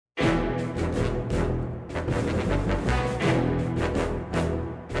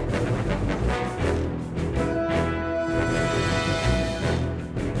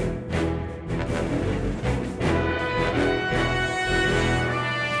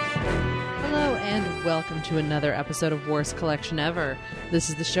welcome to another episode of Worst Collection Ever. This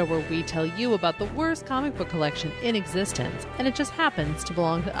is the show where we tell you about the worst comic book collection in existence, and it just happens to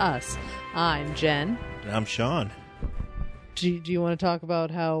belong to us. I'm Jen. And I'm Sean. Do you want to talk about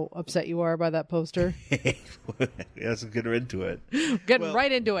how upset you are by that poster? Let's get into it. Getting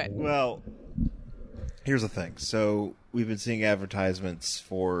right into it. Well, here's the thing. So we've been seeing advertisements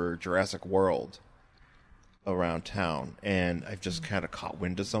for Jurassic World around town, and I've just kind of caught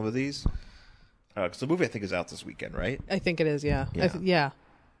wind of some of these. Because the movie, I think, is out this weekend, right? I think it is, yeah. Yeah.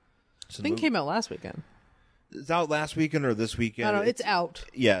 So I think it came out last weekend. It's out last weekend or this weekend? I don't know. It's out.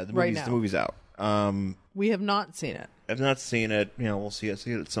 Yeah, right now. The movie's out. We have not seen it. I've not seen it. You know, we'll see it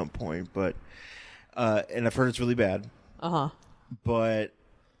at some point. But and I've heard it's really bad. But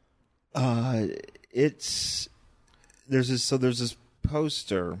there's this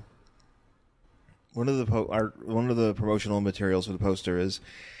poster. One of the promotional materials for the poster is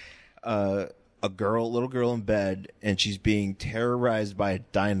a little girl in bed, and she's being terrorized by a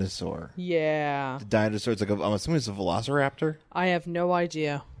dinosaur. Yeah. The dinosaur. It's like I'm assuming it's a velociraptor. I have no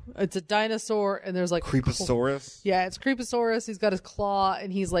idea. It's a dinosaur, and there's like Creeposaurus. Yeah, it's Creeposaurus. He's got his claw,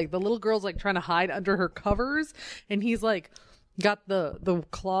 and he's like, the little girl's like trying to hide under her covers, and he's like got the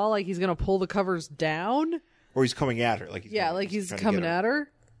claw, like he's gonna pull the covers down, or he's coming at her, he's coming at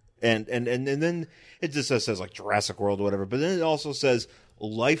her. And then it just says like Jurassic World or whatever, but then it also says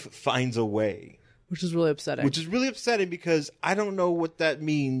life finds a way. Which is really upsetting. Because I don't know what that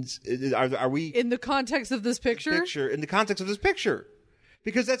means. Are we in the context of this picture? In the context of this picture.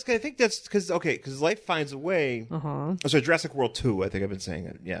 Because because life finds a way. So Jurassic World 2, I think I've been saying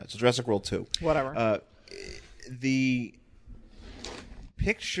it. Yeah, so Jurassic World 2. Whatever. The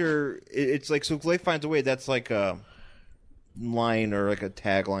picture, it's like, so life finds a way, that's like a line or like a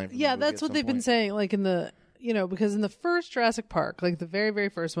tagline. Yeah, that's what they've been saying, like in the, because in the first Jurassic Park, like the very, very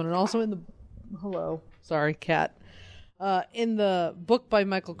first one, and also in the, sorry, cat, in the book by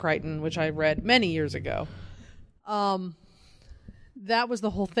Michael Crichton, which I read many years ago, that was the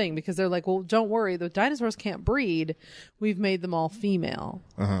whole thing, because they're like, well, don't worry, the dinosaurs can't breed. We've made them all female.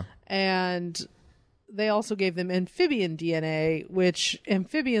 And they also gave them amphibian DNA, which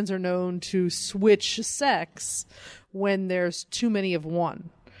amphibians are known to switch sex when there's too many of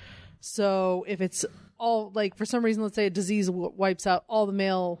one. So if it's all, like, for some reason, let's say a disease wipes out all the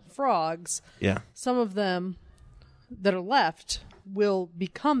male frogs, some of them that are left will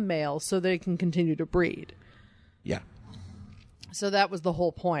become male so they can continue to breed. Yeah. So that was the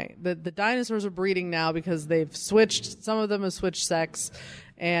whole point. The dinosaurs are breeding now because they've switched. Some of them have switched sex,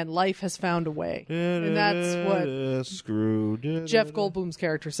 and life has found a way. And that's what Jeff Goldblum's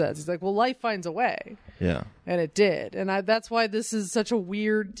character says. He's like, well, life finds a way. Yeah. And it did. And that's why this is such a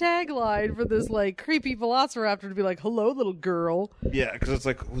weird tagline for this, like, creepy velociraptor to be like, hello, little girl. Yeah, because it's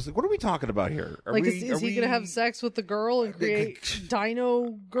like, what are we talking about here? Is he going to have sex with the girl and create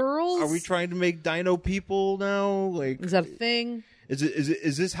dino girls? Are we trying to make dino people now? Like, is that a thing?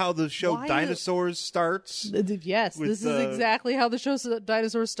 Is this how the show Dinosaurs starts? Yes, this is exactly how the show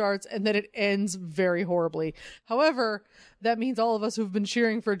Dinosaurs starts, and then it ends very horribly. However, that means all of us who've been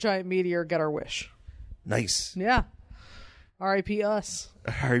cheering for a giant meteor get our wish. Nice. Yeah. R.I.P. us.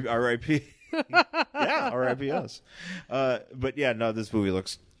 R.I.P. Yeah, R.I.P. us. But yeah, no, this movie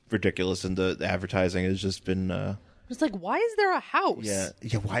looks ridiculous, and the advertising has just been... It's like, why is there a house? Yeah,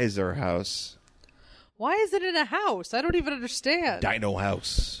 why is there a house? Why is it in a house? I don't even understand. Dino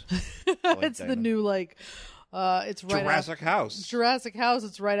House. It's Dino. The new, like, it's right Jurassic House. Jurassic House.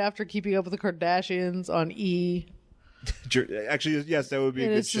 It's right after Keeping Up with the Kardashians on E! Actually, yes, that would be a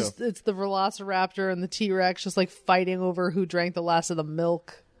good show. It's the Velociraptor and the T-Rex just, like, fighting over who drank the last of the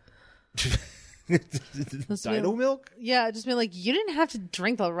milk. Dino milk? Yeah, just being like, you didn't have to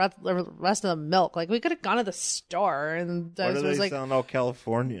drink the rest of the milk. Like, we could have gone to the store. And why do they sound all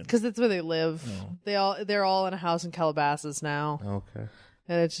Californian? Because that's where they live. Oh. They're all in a house in Calabasas now. Okay.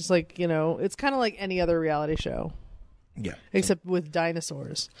 And it's just like, it's kind of like any other reality show. Yeah. Except with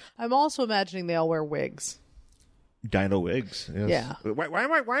dinosaurs. I'm also imagining they all wear wigs. Dino wigs. Yes. Yeah. Why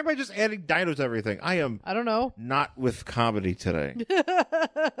am I just adding dinos to everything? I don't know. Not with comedy today.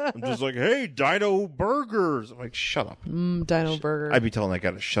 I'm just like, hey, dino burgers. I'm like, shut up. Dino burger. I'd be telling that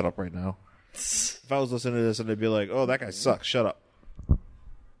guy to shut up right now. If I was listening to this and they'd be like, oh, that guy sucks. Shut up.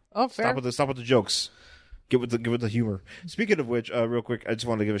 Oh, fair. Stop with the jokes. Get with the humor. Speaking of which, real quick, I just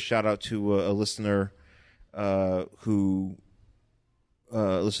want to give a shout out to a listener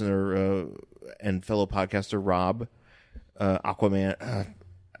and fellow podcaster Rob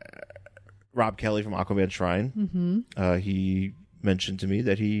Rob Kelly from Aquaman Shrine. He mentioned to me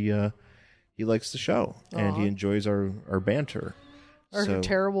that he likes the show and he enjoys our banter. Our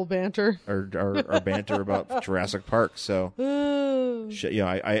terrible banter. Our banter about Jurassic Park. So, I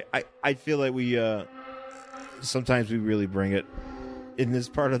feel like we sometimes we really bring it in this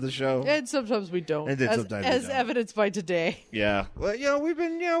part of the show, and sometimes we don't. And then sometimes we don't. Evidenced by today. Yeah. Well, we've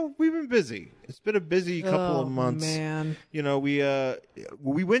been busy. It's been a busy couple of months. Man. We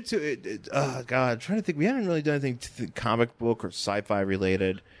went to it. God, I'm trying to think. We haven't really done anything comic book or sci-fi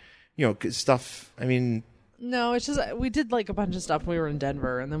related. Stuff. I mean. No, it's just we did like a bunch of stuff when we were in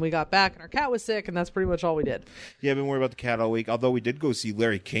Denver, and then we got back and our cat was sick, and that's pretty much all we did. Yeah, I've been worried about the cat all week, although we did go see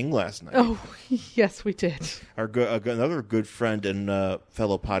Larry King last night. Oh, yes, we did. Another good friend and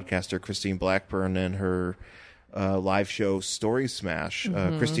fellow podcaster, Christine Blackburn, and her live show Story Smash.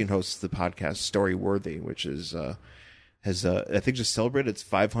 Christine hosts the podcast Story Worthy, which is has I think just celebrated its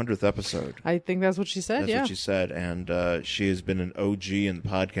 500th episode. I think that's what she said. That's what she said, and she has been an OG in the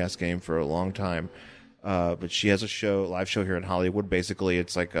podcast game for a long time. But she has a live show here in Hollywood. Basically,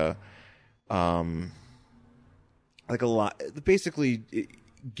 it's like a lot. Basically,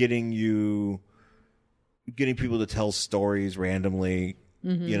 getting people to tell stories randomly.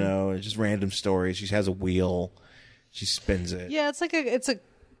 Just random stories. She has a wheel. She spins it. Yeah,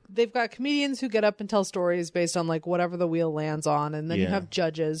 they've got comedians who get up and tell stories based on like whatever the wheel lands on, and then you have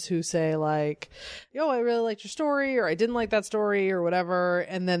judges who say like, "Yo, I really liked your story," or "I didn't like that story," or whatever,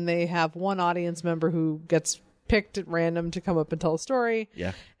 and then they have one audience member who gets picked at random to come up and tell a story.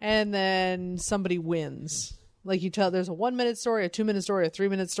 Yeah, and then somebody wins. Like there's a 1 minute story, a 2 minute story, a 3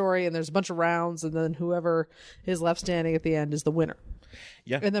 minute story, and there's a bunch of rounds, and then whoever is left standing at the end is the winner.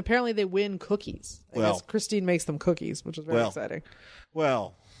 Yeah, and apparently they win cookies. I guess Christine makes them cookies, which is very exciting.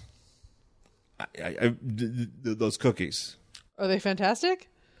 Well. Those cookies. Are they fantastic?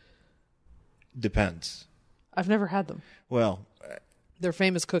 Depends. I've never had them. Well, they're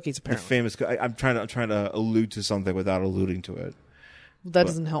famous cookies, apparently. I'm trying to allude to something without alluding to it. That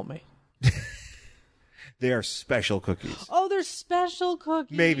doesn't help me. They are special cookies. Oh, they're special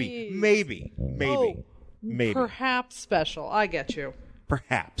cookies. Maybe. Oh, maybe. Perhaps special. I get you.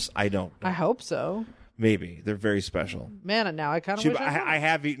 Perhaps. I don't know. I hope so. Maybe. They're very special. Man, now I kind of wish I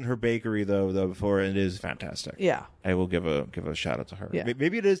have eaten her bakery though before, and it is fantastic. Yeah. I will give a shout out to her. Yeah.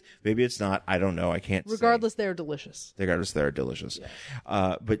 Maybe it is, maybe it's not. I don't know. I can't Regardless, say. they're delicious. They're delicious.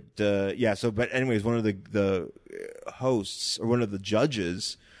 Yeah. But anyways, one of the hosts or one of the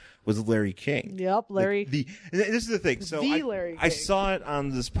judges was Larry King. Yep, Larry. This is the thing. So Larry King. I saw it on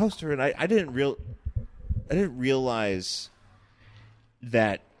this poster, and I didn't realize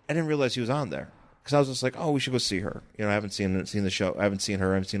he was on there. Because I was just like, oh, we should go see her. I haven't seen the show. I haven't seen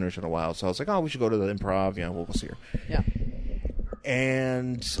her in a while. So I was like, oh, we should go to the Improv. We'll go see her. Yeah.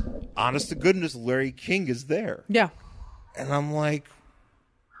 And honest to goodness, Larry King is there. Yeah. And I'm like,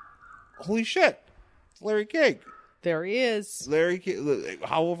 holy shit, it's Larry King. There he is. Larry King,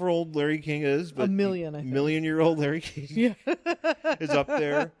 however old Larry King is. But 1 million, I think. 1 million-year-old Larry King is up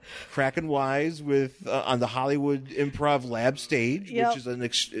there, cracking wise with on the Hollywood Improv Lab stage, which is an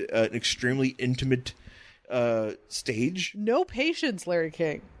extremely intimate stage. No patience, Larry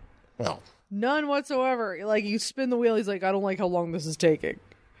King. Well. None whatsoever. Like, you spin the wheel, he's like, I don't like how long this is taking.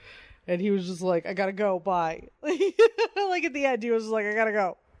 And he was just like, I gotta go, bye. Like, at the end, he was just like, I gotta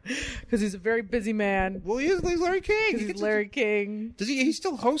go. Because he's a very busy man. Well, he's Larry King. He's Larry King. Does he? He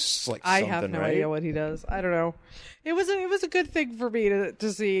still hosts like I something, have no right? idea what he does. I don't know. It was a good thing for me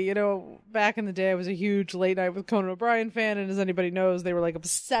to see. Back in the day, I was a huge Late Night with Conan O'Brien fan, and as anybody knows, they were like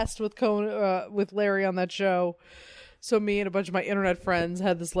obsessed with with Larry on that show. So me and a bunch of my internet friends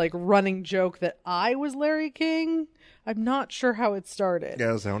had this like running joke that I was Larry King. I'm not sure how it started.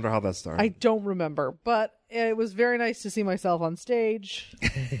 Yes, I wonder how that started. I don't remember, but it was very nice to see myself on stage.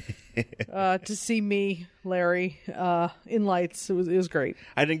 To see me, Larry, in lights. It was great.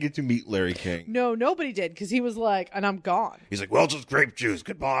 I didn't get to meet Larry King. No, nobody did, because he was like, and I'm gone. He's like, well, just grape juice.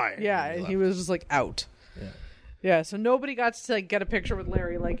 Goodbye. Yeah, and he was just like out. Yeah, so nobody got to like get a picture with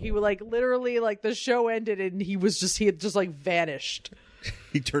Larry. Like, he would like literally like the show ended and he had just like vanished.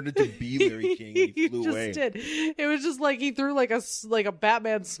 He turned into be Larry King and he flew away. Did. It was just like he threw like a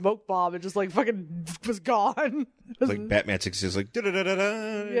Batman smoke bomb and just like fucking was gone. Like Batman 66, like da da da da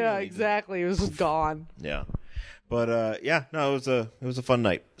da. Yeah, exactly. It was just gone. Yeah, but it was a fun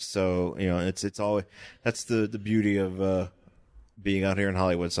night. So it's always that's the beauty of being out here in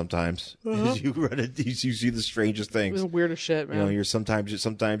Hollywood. Sometimes you see the strangest things. It was weird as shit, man. You're sometimes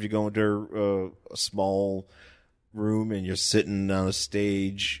you go into a small room and you're sitting on a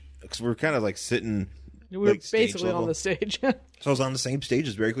stage because we're kind of like sitting. We were like basically on the stage. So I was on the same stage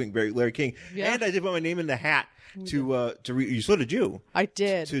as Larry King, and I did put my name in the hat to read. So did you? I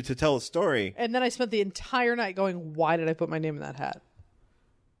did to tell a story, and then I spent the entire night going, "Why did I put my name in that hat?"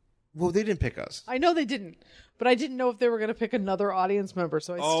 Well, they didn't pick us. I know they didn't, but I didn't know if they were going to pick another audience member,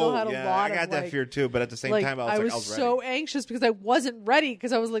 so I still had a lot I got of, that fear too, but at the same time, I was ready. so anxious because I wasn't ready,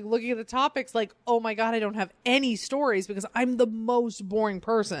 because I was like looking at the topics like, oh my God, I don't have any stories because I'm the most boring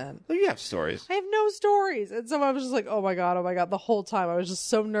person. Well, you have stories. I have no stories. And so I was just like, oh my God. The whole time I was just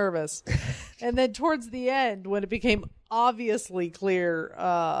so nervous. And then towards the end, when it became obviously clear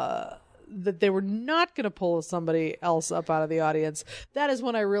that they were not going to pull somebody else up out of the audience, that is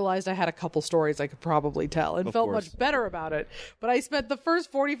when I realized I had a couple stories I could probably tell and felt much better about it. But I spent the first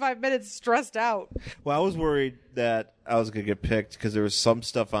 45 minutes stressed out. Well, I was worried that I was going to get picked because there was some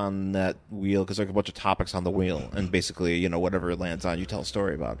stuff on that wheel, because there's a bunch of topics on the wheel, and basically, whatever it lands on, you tell a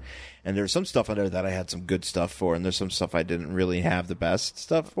story about. And there's some stuff on there that I had some good stuff for, and there's some stuff I didn't really have the best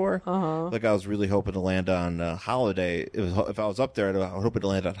stuff for. Like, I was really hoping to land on Holiday. If I was up there, I was hoping to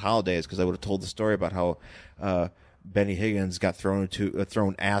land on Holidays, because I would have told the story about how Benny Higgins got thrown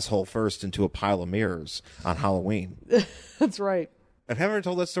asshole first into a pile of mirrors on Halloween. That's right. Have I ever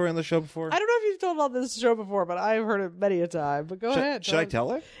told that story on the show before? I don't know if you've told on this show before, but I've heard it many a time. But go ahead. Should I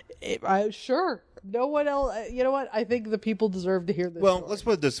tell it? Sure. No one else. You know what? I think the people deserve to hear this. Well, story. let's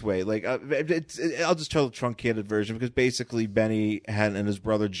put it this way. Like, I'll just tell the truncated version, because basically Benny and his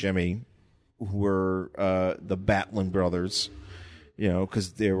brother Jimmy, who were the Batlin brothers,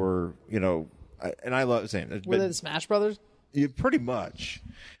 because they were, and I love saying, were they the Smash Brothers? Yeah, pretty much.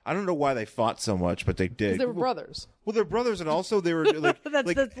 I don't know why they fought so much, but they did. Because they were brothers. Well, they're brothers, and also they were like. that's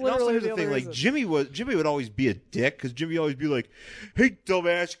and also literally here's the thing. only Like reason. Jimmy would always be a dick, because Jimmy would always be like, "Hey,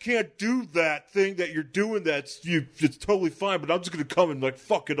 dumbass, you can't do that thing that you're doing. It's totally fine, but I'm just gonna come and like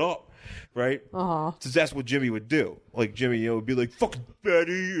fuck it up." Right? So that's what Jimmy would do. Like, Jimmy, would be like, "Fucking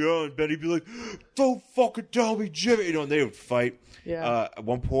Betty," and Betty'd be like, "Don't fucking tell me, Jimmy," and they would fight. Yeah. At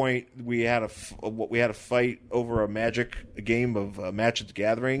one point, we had a fight over a game of Magic the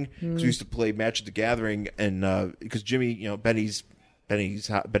Gathering. So we used to play Magic the Gathering, and because Jimmy, Benny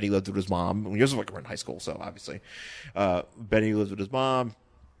lived with his mom. He was like, we're in high school, so obviously, Benny lived with his mom,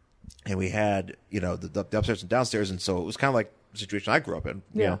 and we had the upstairs and downstairs, and so it was kind of like the situation I grew up in.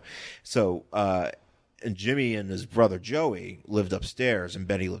 You know? So. And Jimmy and his brother Joey lived upstairs, and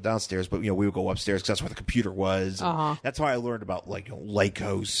Benny lived downstairs. But we would go upstairs because that's where the computer was. That's how I learned about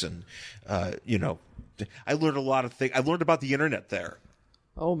Lycos, and I learned a lot of things. I learned about the internet there.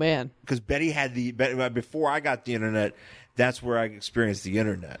 Oh man! Because before I got the internet, that's where I experienced the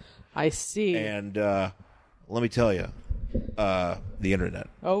internet. I see. And let me tell you, the internet.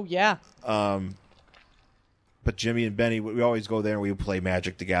 Oh yeah. But Jimmy and Benny, we always go there and we would play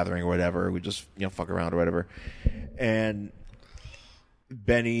Magic the Gathering or whatever. We just, fuck around or whatever. And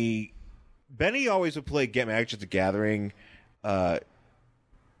Benny always would play Get Magic the Gathering wrong.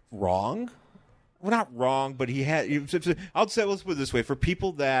 Well, not wrong, but he had... let's put it this way. For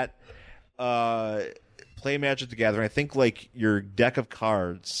people that play Magic the Gathering, I think, like, your deck of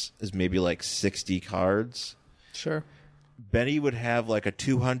cards is maybe, like, 60 cards. Sure. Benny would have like a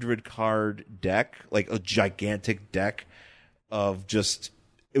 200 card deck, like a gigantic deck of just.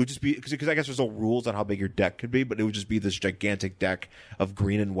 It would just be because I guess there's no rules on how big your deck could be, but it would just be this gigantic deck of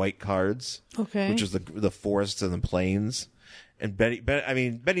green and white cards. Okay. Which is the forests and the plains. And Benny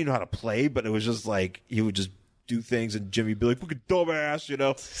knew how to play, but it was just like he would just do things, and Jimmy would be like, "Fucking dumbass,"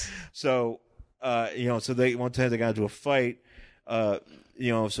 So, so one time they got into a fight.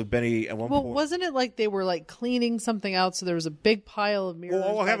 So Benny at one point. Well, wasn't it like they were like cleaning something out, so there was a big pile of mirrors?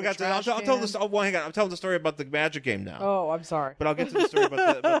 Well, I haven't got to. I'll tell this. Hang on. I'm telling the story about the Magic game now. Oh, I'm sorry. But I'll get to the story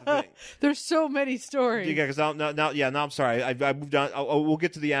about the thing. There's so many stories. Yeah, because now I'm sorry. I moved on. We'll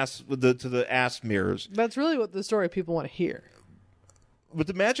get to the ass mirrors. That's really what the story people want to hear. But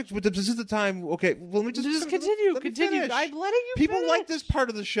the Magic, this is the time. Okay, well, let me just continue. Continue. Finish. I'm letting you. People finish. like this part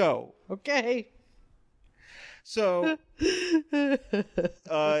of the show. Okay. So,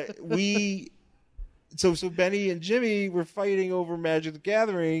 so Benny and Jimmy were fighting over Magic the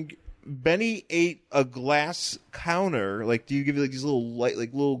Gathering. Benny ate a glass counter. Like, do you give you like these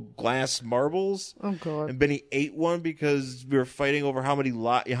little glass marbles? Oh God! And Benny ate one because we were fighting over how many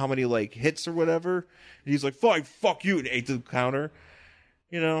like hits or whatever. And he's like, "Fine, fuck you," and ate the counter.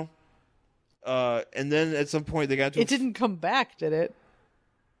 And then at some point they got to. It didn't come back, did it?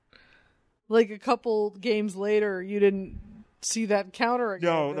 Like a couple games later, you didn't see that counter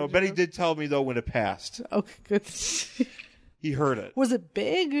again. No. Benny did tell me though when it passed. Okay, good. He heard it. Was it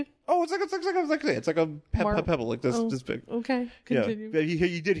big? Oh, it's like a pebble, like this big. Okay, continue. Yeah,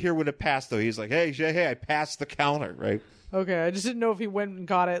 he did hear when it passed though. He's like, hey, I passed the counter, right? Okay, I just didn't know if he went and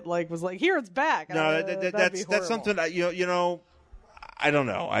got it. Like, was like, here, it's back. No, that's something. I don't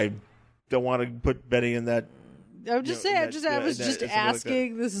know. I don't want to put Benny in that I'm just saying. I was just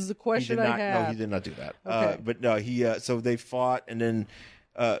asking. This is a question I had. No, he did not do that. Okay. But no, he. So they fought, and then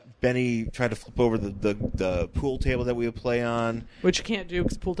Benny tried to flip over the pool table that we would play on, which you can't do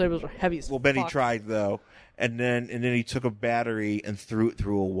because pool tables are heavy as fuck. Benny tried though, and then he took a battery and threw it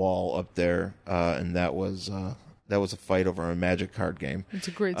through a wall up there, and that was a fight over a Magic card game. It's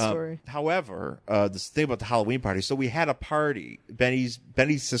a great story. However, this thing about the Halloween party. So we had a party. Benny's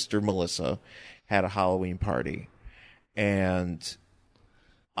sister Melissa had a Halloween party, and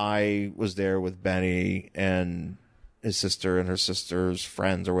I was there with Benny and his sister and her sister's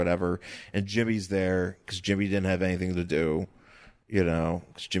friends or whatever, and Jimmy's there because Jimmy didn't have anything to do,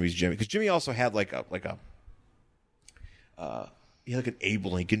 because Jimmy's Jimmy. Because Jimmy also had he had an Abe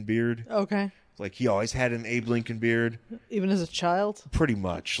Lincoln beard. Okay. Like he always had an Abe Lincoln beard. Even as a child? Pretty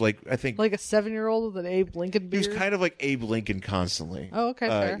much. I think like a 7-year-old with an Abe Lincoln beard? He was kind of like Abe Lincoln constantly. Oh, okay,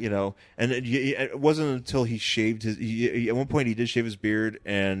 fair. And it wasn't until he shaved at one point he did shave his beard,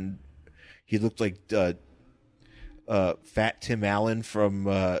 and he looked like Fat Tim Allen from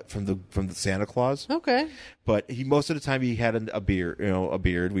the Santa Claus. Okay. But most of the time he had a beard, a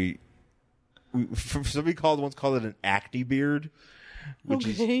beard. We somebody once called it an acne beard, which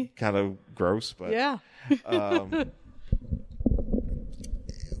is kind of gross, but yeah.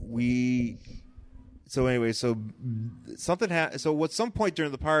 So something happened. So at some point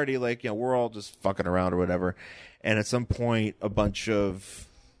during the party, we're all just fucking around or whatever, and at some point a bunch of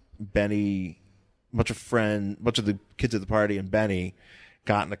the kids at the party and Benny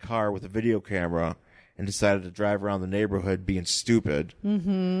got in a car with a video camera and decided to drive around the neighborhood being stupid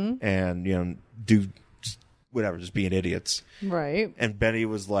and do whatever, just being idiots. Right. And Benny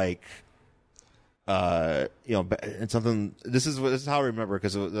was like, and something. This is how I remember,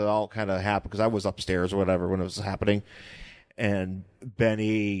 because it all kind of happened because I was upstairs or whatever when it was happening, and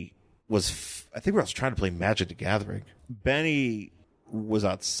Benny was. I think I was trying to play Magic the Gathering. Benny was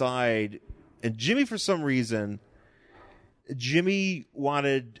outside, and Jimmy, for some reason,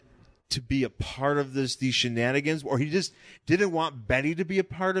 wanted to be a part of these shenanigans, or he just didn't want Benny to be a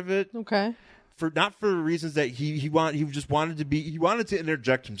part of it. Okay. Not for reasons that he wanted to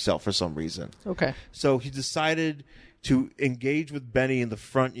interject himself for some reason. Okay. So he decided to engage with Benny in the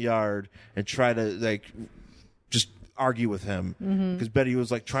front yard and try to just argue with him, because Benny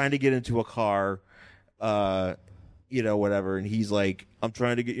was trying to get into a car, whatever, and he's like, I'm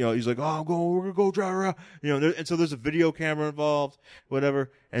trying to get, he's like, oh, we're gonna go drive around, and so there's a video camera involved,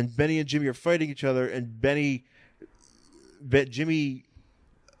 whatever, and Benny and Jimmy are fighting each other, and Jimmy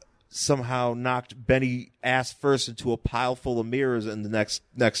somehow knocked Benny ass first into a pile full of mirrors in the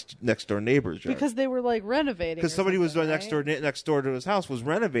next door neighbor's yard. Because they were renovating. Because somebody was next door to his house was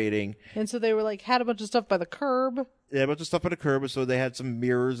renovating, and so they were had a bunch of stuff by the curb. Yeah, a bunch of stuff by the curb. So they had some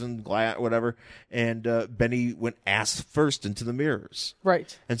mirrors and glass, whatever. And Benny went ass first into the mirrors.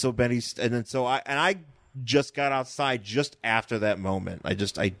 Right. And so I just got outside just after that moment. I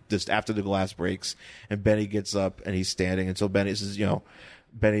just after the glass breaks, and Benny gets up and he's standing. And so Benny says,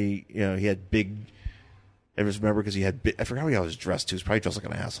 Benny, he had big. I just remember because he had. I forgot how he was dressed too. He was probably dressed like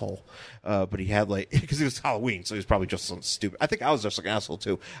an asshole. But he had because it was Halloween, so he was probably just something stupid. I think I was dressed like an asshole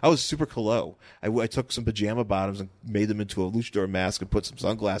too. I was super colo. I took some pajama bottoms and made them into a luchador mask and put some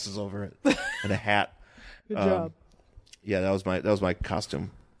sunglasses over it and a hat. Good job. Yeah, that was my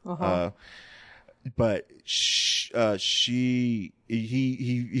costume. Uh-huh. But I just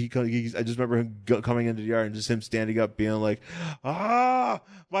remember him coming into the yard and just him standing up being like,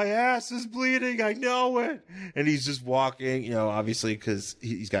 my ass is bleeding, I know it. And he's just walking, obviously because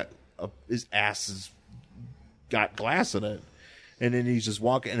he's got his ass has got glass in it. And then he's just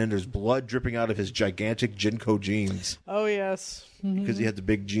walking, and then there's blood dripping out of his gigantic Jinko jeans. Oh, yes. Because he had the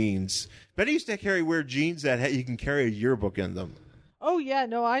big jeans. Benny used to wear jeans that you can carry a yearbook in them. Oh, yeah,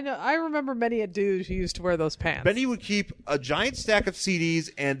 no, I know. I remember many a dude who used to wear those pants. Benny would keep a giant stack of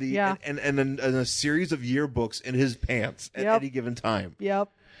CDs and a series of yearbooks in his pants at any given time. Yep.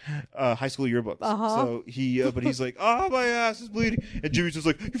 High school yearbooks. Uh-huh. So but he's like, my ass is bleeding. And Jimmy's just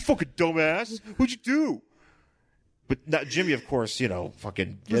like, you fucking dumbass. What'd you do? But not Jimmy, of course,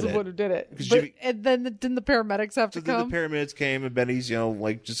 fucking did was it. the one who did it. And then didn't the paramedics have to come? Then the paramedics came, and Benny's,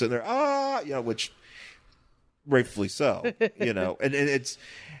 just sitting there, which... rightfully so, and it's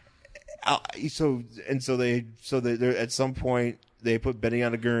so they at some point they put Benny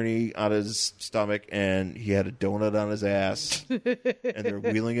on a gurney on his stomach, and he had a donut on his ass, and they're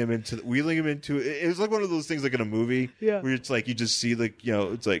wheeling him into. It was like one of those things like in a movie, where it's like you just see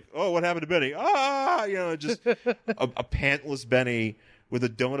it's like, oh, what happened to Benny? Just a pantless Benny with a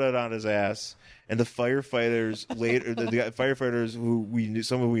donut on his ass. And the firefighters later, the firefighters who we knew,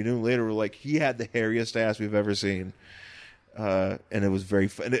 some of we knew later, were like, he had the hairiest ass we've ever seen. And it was very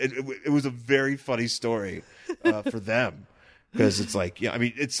fun. It was a very funny story for them. Because it's like, yeah, I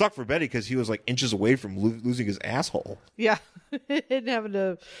mean, it sucked for Benny because he was like inches away from losing his asshole. Yeah, and having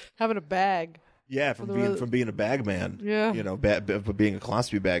a bag. Yeah, from being a bag man. Yeah, you know, being a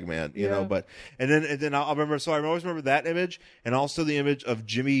colonoscopy bag man. You know, but and then I'll remember. So I always remember that image, and also the image of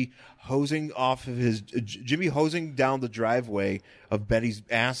Jimmy hosing down the driveway of Benny's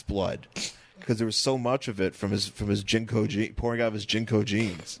ass blood. Because there was so much of it from his Jinko pouring out of his Jinko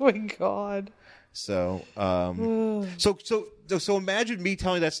jeans. Oh my God. So, so imagine me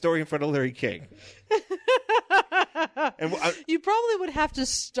telling that story in front of Larry King. And you probably would have to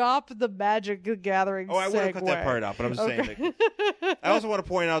stop the Magic Gathering. Oh, I would have cut that part out, but I'm just saying. I also want to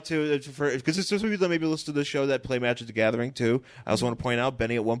point out too, because there's some people that maybe listen to the show that play Magic the Gathering too. I also want to point out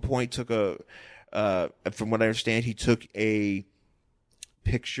Benny at one point took from what I understand, he took a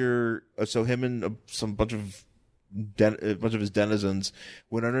picture. So him and a bunch of his denizens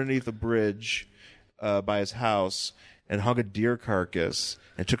went underneath a bridge by his house and hung a deer carcass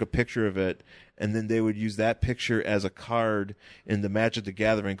and took a picture of it, and then they would use that picture as a card in the Magic the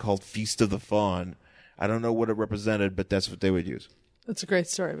Gathering called Feast of the Fawn. I don't know what it represented, but that's what they would use. That's a great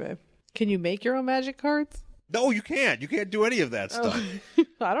story, babe. Can you make your own magic cards? No, you can't. You can't do any of that stuff.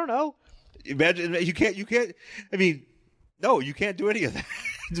 I don't know. Imagine you can't. I mean, no, you can't do any of that.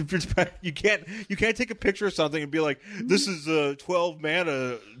 You can't take a picture of something and be like, this is 12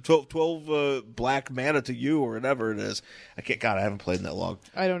 mana, 12 black mana to you, or whatever it is. I can't. God, I haven't played in that long.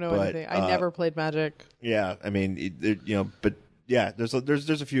 I don't know anything. I never played Magic. Yeah, I mean, but yeah, there's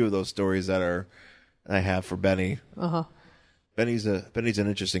a few of those stories that I have for Benny. Benny's an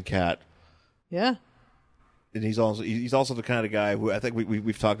interesting cat. Yeah. And he's also the kind of guy who I think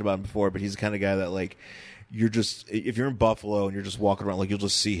we've talked about him before, but he's the kind of guy that like. If you're in Buffalo and you're just walking around, like you'll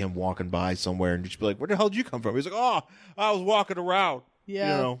just see him walking by somewhere and just be like, where the hell did you come from? He's like, oh, I was walking around.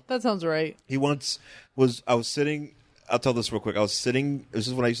 Yeah, that sounds right. He once I was sitting, I'll tell this real quick. This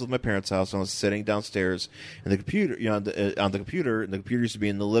is when I used to live at my parents' house, and I was sitting downstairs in the computer, on the computer, and the computer used to be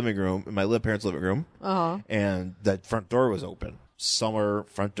in the living room, in my parents' living room, and that front door was open. Summer,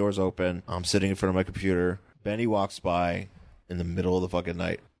 front door's open. I'm sitting in front of my computer. Benny walks by in the middle of the fucking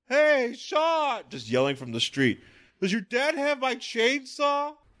night. Hey, Sean! Just yelling from the street. Does your dad have my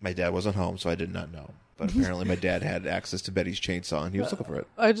chainsaw? My dad wasn't home, so I did not know. But apparently my dad had access to Betty's chainsaw, and he was looking for it.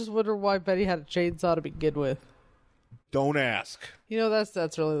 I just wonder why Betty had a chainsaw to begin with. Don't ask.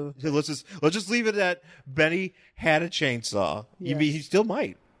 That's really... Let's just leave it at Benny had a chainsaw. Yes. He still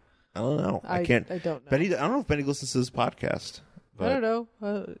might. I don't know. I don't know. I don't know if Benny listens to this podcast. But, I don't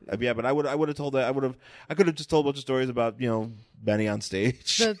know. Yeah, but I would have told that. I could have just told a bunch of stories about Benny on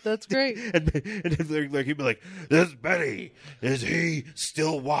stage. That's great. and he'd be like, "This is Benny. Is he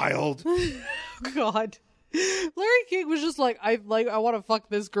still wild?" God. Larry King was just like, I want to fuck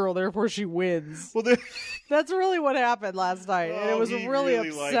this girl, therefore she wins. Well, that's really what happened last night, and it was really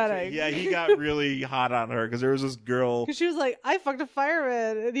upsetting. Yeah, he got really hot on her because there was this girl. Because she was like, "I fucked a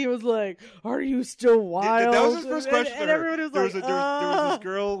fireman," and he was like, "Are you still wild?" That was his first question. And everybody was there was this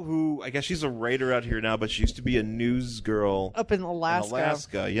girl who I guess she's a writer out here now, but she used to be a news girl up in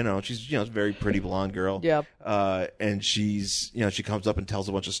Alaska. She's a very pretty blonde girl. Yep. And she's she comes up and tells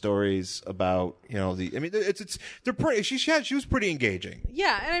a bunch of stories about they're pretty. She was pretty engaging.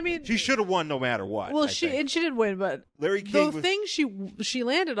 Yeah, and I mean, she should have won no matter what. Well, she didn't win, but Larry King thing she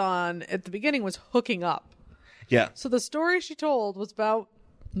landed on at the beginning was hooking up. Yeah. So the story she told was about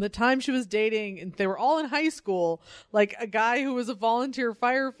the time she was dating, and they were all in high school, like a guy who was a volunteer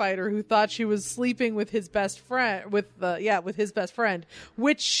firefighter who thought she was sleeping with his best friend, with his best friend,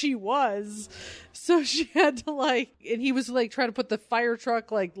 which she was. So she had to and he was trying to put the fire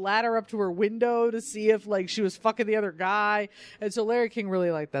truck ladder up to her window to see if she was fucking the other guy. And so Larry King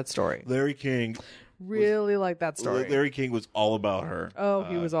really liked that story. Larry King really liked that story. Larry King was all about her. Oh,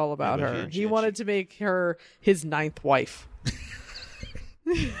 he was all about her. He wanted to make her his 9th wife.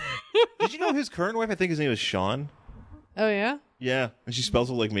 Did you know his current wife? I think his name is Sean. Oh yeah. Yeah, and she spells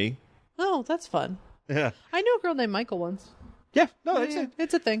it like me. Oh, that's fun. Yeah. I knew a girl named Michael once. Yeah. No,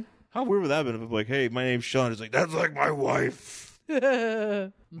 it's a thing. How weird would that have been if I'm like, hey, my name's Sean? It's like, that's like my wife.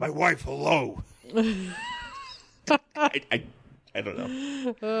 My wife. Hello. I don't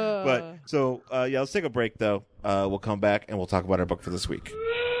know. But so let's take a break though. We'll come back and we'll talk about our book for this week.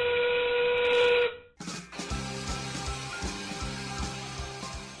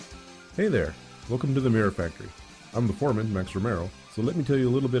 Hey there, welcome to the Mirror Factory. I'm the foreman, Max Romero, so let me tell you a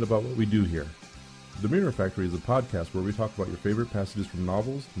little bit about what we do here. The Mirror Factory is a podcast where we talk about your favorite passages from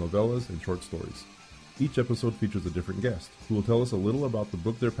novels, novellas, and short stories. Each episode features a different guest, who will tell us a little about the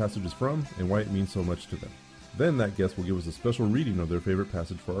book their passage is from and why it means so much to them. Then that guest will give us a special reading of their favorite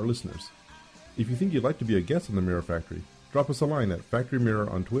passage for our listeners. If you think you'd like to be a guest on The Mirror Factory, drop us a line at Factory Mirror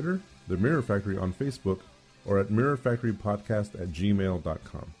on Twitter, The Mirror Factory on Facebook, or at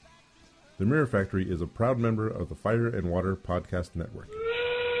mirrorfactorypodcast@gmail.com. The Mirror Factory is a proud member of the Fire and Water Podcast Network.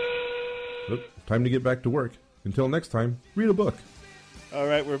 Time to get back to work. Until next time, read a book. All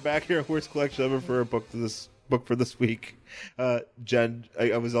right, we're back here at Worst Collection Ever for a book for this week. Jen,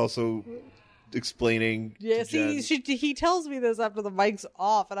 I was also explaining. Yeah, see, he tells me this after the mic's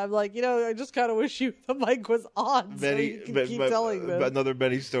off, and I'm like, I just kind of wish the mic was on so you can keep telling them. Another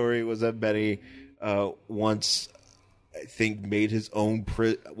Benny story was that Benny once, I think, made his own.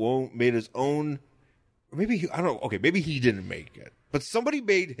 Maybe I don't know. Okay, maybe he didn't make it, but somebody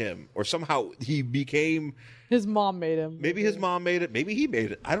made him, or somehow he became. His mom made him. Maybe his mom made it. Maybe he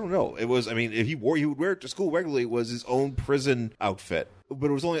made it. I don't know. It was. I mean, if he would wear it to school regularly. It was his own prison outfit,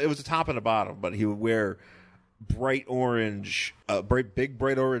 but it was a top and a bottom. But he would wear bright orange,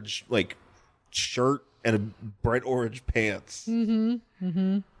 bright orange like shirt and a bright orange pants. Mm-hmm.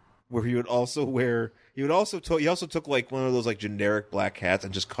 Mm-hmm. Where he would also wear. He also took like one of those like generic black hats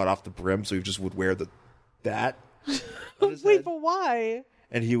and just cut off the brim, so he just would wear that. Wait, but why?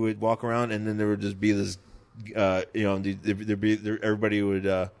 And he would walk around, and then there would just be this. Everybody would,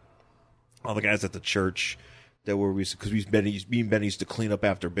 all the guys at the church that were because me and Benny used to clean up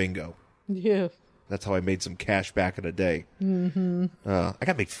after bingo. Yeah, that's how I made some cash back in the day. Mm-hmm. I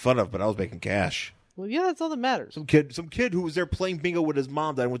got made fun of, but I was making cash. Well, yeah, that's all that matters. Some kid who was there playing bingo with his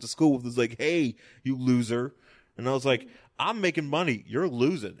mom that I went to school with was like, "Hey, you loser," and I was like, "I'm making money. You're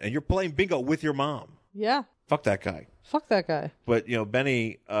losing, and you're playing bingo with your mom." Yeah. Fuck that guy. Fuck that guy. But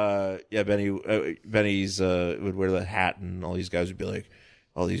Benny's would wear the hat, and all these guys would be like,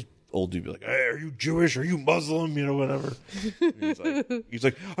 all these old dudes would be like, "Hey, are you Jewish? Are you Muslim?" Whatever. he's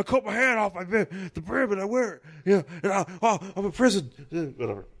like, "I cut my hat off the brim, and I wear it. Yeah, and I'm in prison,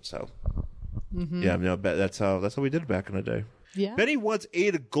 whatever." So, that's how we did it back in the day. Yeah. Benny once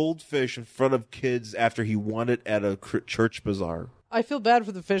ate a goldfish in front of kids after he won it at a church bazaar. I feel bad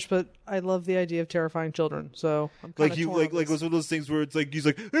for the fish, but I love the idea of terrifying children. So I'm kind of torn. It was one of those things where it's like he's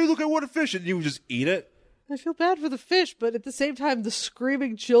like, "Hey, look, I want a fish," and you would just eat it. I feel bad for the fish, but at the same time, the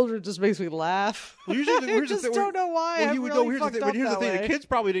screaming children just makes me laugh. Well, usually, I just don't know why. Well, I'm really fucked up here's the thing: way. the kids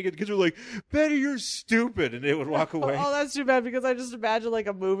probably didn't get. The kids were like, "Betty, you're stupid," and they would walk away. Oh, that's too bad because I just imagine like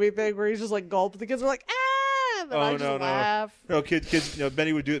a movie thing where he's just like gulp, the kids are like, "Ah!" And I just laugh. No, kids.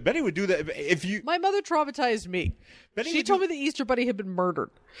 Benny would do it. Benny would do that if you. My mother traumatized me. She told me the Easter Bunny had been murdered.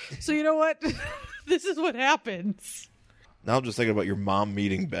 So you know what? This is what happens. Now I'm just thinking about your mom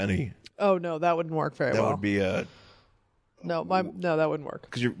meeting Benny. Oh no, that wouldn't work very well. That would be No, that wouldn't work.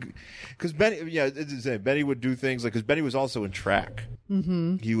 Because Benny, Benny would do things like because Benny was also in track.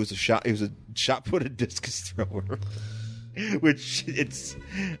 Mm-hmm. He was a shot put and discus thrower. Which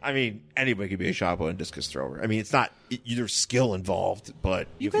anybody could be a shot put and discus thrower. I mean, it's not there's skill involved, but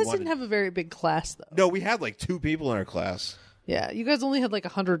you guys didn't have a very big class though. No, we had like 2 people in our class. Yeah, you guys only had like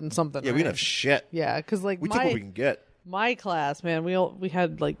 100 and something. Yeah, right? we didn't have shit. Yeah, because like we took what we can get. My class, man, we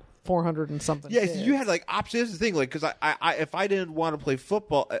had like 400 and something. Yeah, kids. So you had like options. Here's the thing, like, because I if I didn't want to play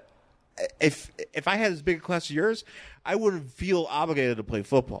football, if I had as big a class as yours, I wouldn't feel obligated to play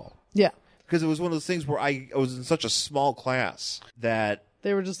football. Yeah, because it was one of those things where I was in such a small class that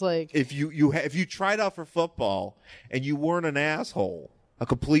they were just like, if you tried out for football and you weren't an asshole, a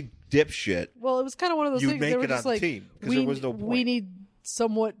complete dipshit. Well, it was kind of one of those you'd things. make they were it just on like, the team because there was no point. We need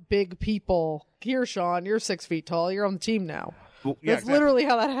somewhat big people. Here, Sean, you're 6 feet tall. You're on the team now. Well, yeah, That's literally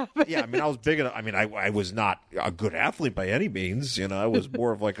how that happened. Yeah, I mean, I was big enough. I mean, I was not a good athlete by any means. I was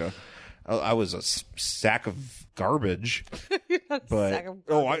more of like I was a sack of garbage. But sack of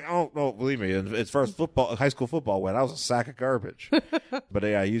garbage. I don't know. Believe me, as far as high school football went, I was a sack of garbage. But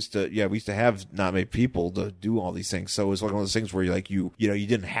we used to have not many people to do all these things. So it was like one of those things where you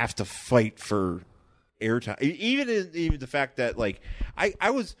didn't have to fight for airtime. Even the fact that like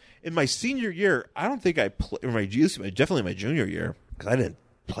I was in my senior year, I don't think I played, or definitely my junior year, because I didn't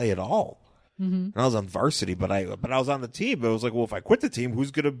play at all. Mm-hmm. And I was on varsity, but I was on the team. But it was like, well, if I quit the team,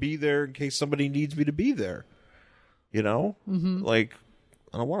 who's going to be there in case somebody needs me to be there? Mm-hmm. Like,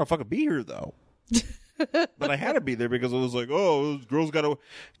 I don't want to fucking be here though. But I had to be there because it was like, oh, those girls got to.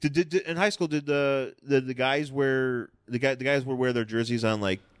 Did in high school? Did the guys wear their jerseys on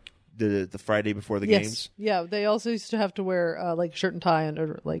like the Friday before the games? Yeah, they also used to have to wear like shirt and tie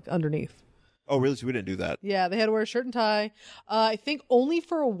underneath. Oh, really? So we didn't do that. Yeah, they had to wear a shirt and tie. I think only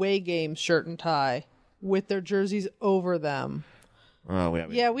for away games, shirt and tie. with their jerseys over them. Oh,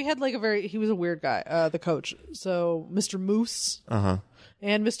 yeah, we had like he was a weird guy, the coach. So Mr. Moose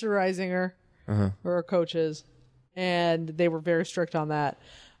and Mr. Reisinger were our coaches, and they were very strict on that.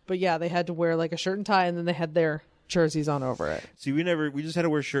 But yeah, they had to wear like a shirt and tie, and then they had their jerseys on over it. See, we just had to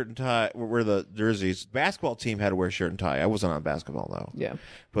wear shirt and tie, wear the jerseys. Basketball team had to wear shirt and tie. I wasn't on basketball though. Yeah.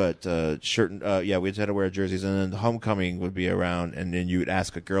 But shirt and we just had to wear jerseys, and then the homecoming would be around, and then you would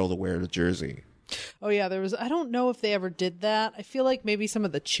ask a girl to wear the jersey. Oh yeah, I don't know if they ever did that. I feel like maybe some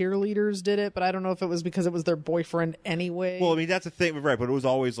of the cheerleaders did it, but I don't know if it was because it was their boyfriend anyway. Well, I mean, that's the thing, right? But it was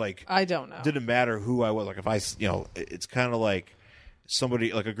always like, I don't know. It didn't matter who I was. Like if I, it's kind of like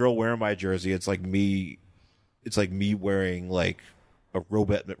somebody, like a girl wearing my jersey. It's like me wearing like a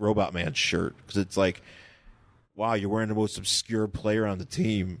Robot Man shirt, because it's like, wow, you're wearing the most obscure player on the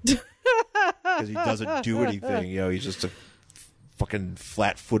team because he doesn't do anything. He's just a fucking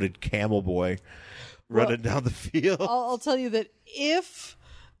flat-footed camel boy running down the field. I'll tell you that if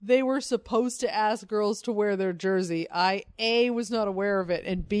they were supposed to ask girls to wear their jersey, I A, was not aware of it,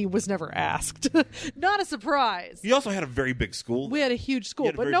 and B, was never asked. Not a surprise. You also had a very big school. We had a huge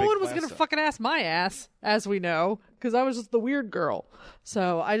school, but no one was going to fucking ask my ass, as we know, because I was just the weird girl.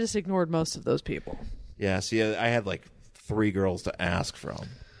 So I just ignored most of those people. Yeah, see, I had like 3 girls to ask from.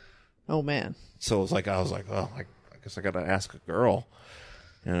 Oh, man. So it was like, I was like, oh, I guess I got to ask a girl.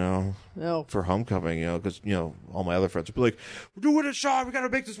 For homecoming, because, all my other friends would be like, we're doing it, Sean, we got to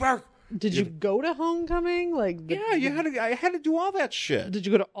make this work. Did you go to homecoming? I had to do all that shit. Did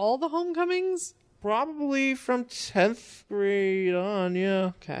you go to all the homecomings? Probably from 10th grade on,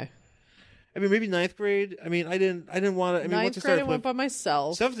 yeah. Okay. I mean, maybe 9th grade. I mean, I didn't want to. I mean, once I grade, I went by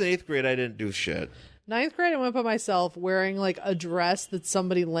myself. 7th and 8th grade, I didn't do shit. 9th grade, I went by myself wearing like a dress that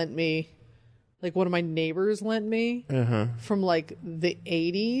somebody lent me. Like one of my neighbors lent me from like the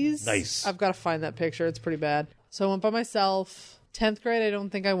 80s. Nice. I've got to find that picture. It's pretty bad. So I went by myself. 10th grade, I don't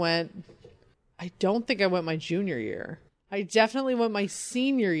think I went. I don't think I went my junior year. I definitely went my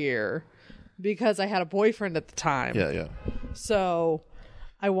senior year because I had a boyfriend at the time. Yeah. So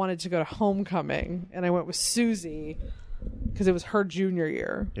I wanted to go to homecoming, and I went with Susie because it was her junior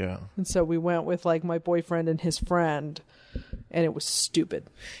year. Yeah. And so we went with like my boyfriend and his friend, and it was stupid.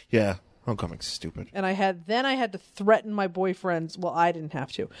 Yeah. Homecoming's stupid. And I had to threaten my boyfriend's. Well, I didn't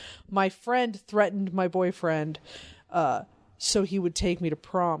have to. My friend threatened my boyfriend so he would take me to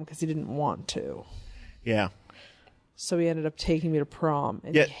prom because he didn't want to. Yeah. So he ended up taking me to prom,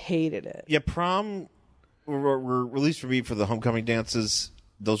 and he hated it. Yeah, prom were released for me for the homecoming dances.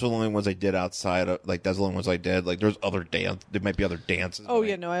 Those were the only ones I did outside of, like, that's the only ones I did. Like, there's other there might be other dances. Oh,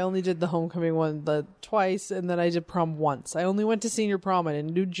 yeah, no, I only did the homecoming one twice, and then I did prom once. I only went to senior prom. I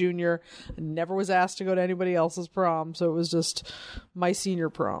didn't do junior. I never was asked to go to anybody else's prom, so it was just my senior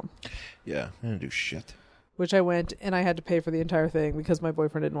prom. Yeah, I didn't do shit. Which I went, and I had to pay for the entire thing because my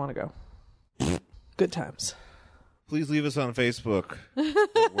boyfriend didn't want to go. Good times. Please leave us on Facebook.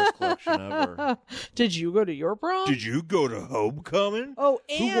 The worst collection ever. Did you go to your prom? Did you go to homecoming? Oh,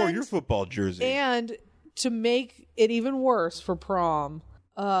 and who wore your football jersey? And to make it even worse for prom,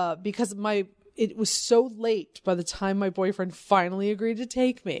 because it was so late by the time my boyfriend finally agreed to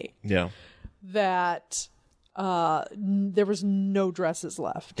take me. Yeah. That there was no dresses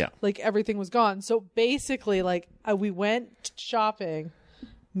left. Yeah. Like everything was gone. So basically, like we went shopping,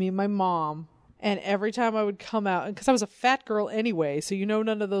 me and my mom. And every time I would come out, because I was a fat girl anyway, so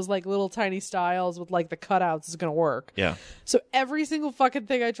none of those like little tiny styles with like the cutouts is going to work. Yeah. So every single fucking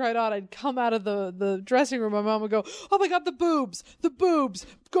thing I tried on, I'd come out of the dressing room. My mom would go, "Oh my God, the boobs,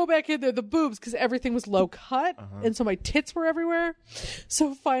 go back in there, the boobs," because everything was low cut. And so my tits were everywhere.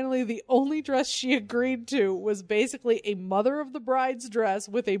 So finally, the only dress she agreed to was basically a mother of the bride's dress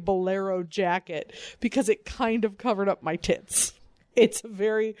with a bolero jacket because it kind of covered up my tits. It's a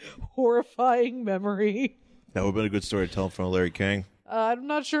very horrifying memory. That would have been a good story to tell in front of Larry King. I'm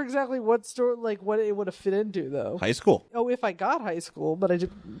not sure exactly what it would have fit into though. High school. Oh, if I got high school, but you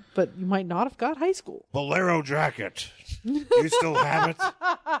might not have got high school. Bolero jacket. Do you still have it?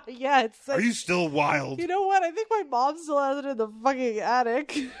 Yeah, it's. Are you still wild? You know what? I think my mom still has it in the fucking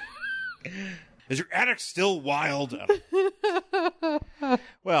attic. Is your attic still wild?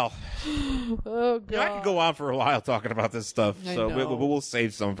 Well, oh God. I could go on for a while talking about this stuff, so we'll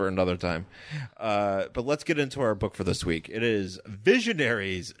save some for another time. But let's get into our book for this week. It is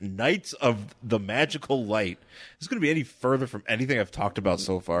Visionaries, Knights of the Magical Light. Is this going to be any further from anything I've talked about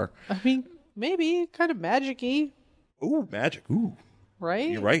so far? I mean, maybe kind of magic-y. Ooh, magic. Ooh.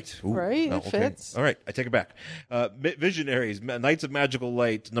 Right? You're right. Ooh, right? It fits. All right. I take it back. Visionaries, Knights of Magical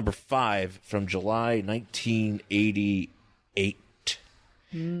Light, number 5 from July 1988.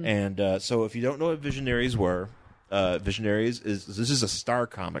 And so if you don't know what Visionaries were, Visionaries this is a Star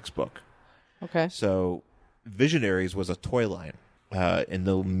Comics book. Okay. So Visionaries was a toy line in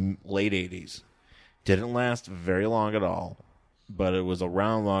the late 80s. Didn't last very long at all, but it was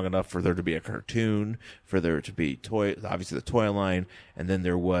around long enough for there to be a cartoon, for there to be obviously the toy line, and then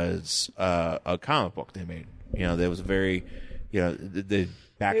there was a comic book they made. There was a very,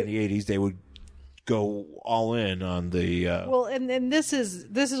 back in the 80s, they would go all in on the well, and this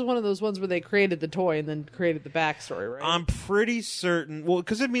is one of those ones where they created the toy and then created the backstory, right? I'm pretty certain. Well,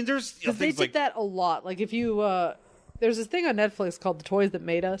 because there's things they did that a lot. Like if you there's this thing on Netflix called The Toys That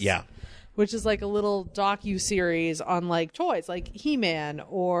Made Us. Yeah. Which is like a little docu-series on like toys, like He-Man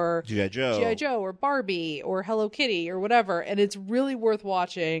or G.I. Joe or Barbie or Hello Kitty or whatever, and it's really worth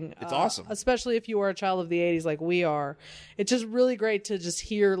watching. It's awesome, especially if you are a child of the 80s like we are. It's just really great to just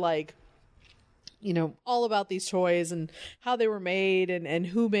hear like, all about these toys and how they were made and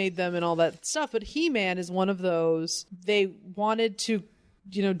who made them and all that stuff. But He-Man is one of those. They wanted to,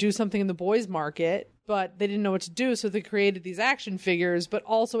 do something in the boys market, but they didn't know what to do, so they created these action figures. But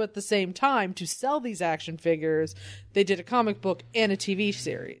also at the same time, to sell these action figures, they did a comic book and a TV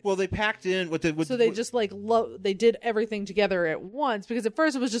series. Well, they packed in so they just they did everything together at once, because at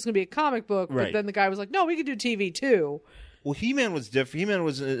first it was just going to be a comic book, right. But then the guy was like, "No, we can do TV too." Well, He-Man was different. He-Man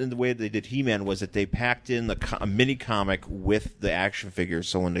was in the way they did He-Man was that they packed in a mini comic with the action figures.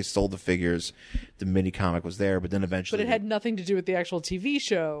 So when they sold the figures, the mini comic was there. But then eventually, but it had nothing to do with the actual TV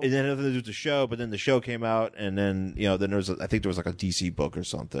show. It had nothing to do with the show. But then the show came out, and then then there was I think there was like a DC book or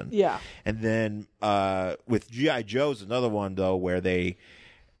something. Yeah. And then with G.I. Joe's another one though, where they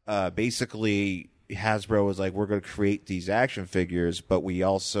basically Hasbro was like, we're going to create these action figures, but we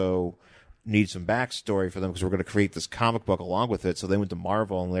also need some backstory for them because we're going to create this comic book along with it. So they went to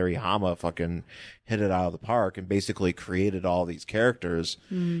Marvel, and Larry Hama fucking hit it out of the park and basically created all these characters,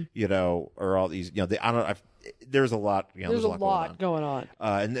 or all these, there's a lot, there's a lot going on.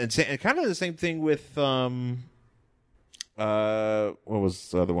 And kind of the same thing with, what was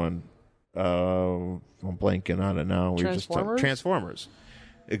the other one? I'm blanking on it now. Transformers.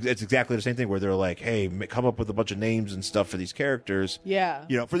 It's exactly the same thing where they're like, "Hey, come up with a bunch of names and stuff for these characters." Yeah.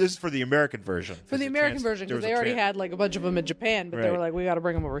 For the American version. For the American version, because they already had like a bunch of them in Japan, but they were like, "We got to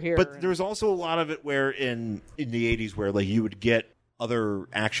bring them over here." But there was also a lot of it where in the 80s where like you would get other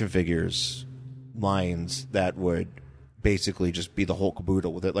action figures lines that would basically just be the whole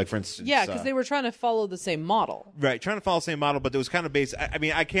caboodle with it. Like for instance, because they were trying to follow the same model. Right, trying to follow the same model, but it was kind of based. I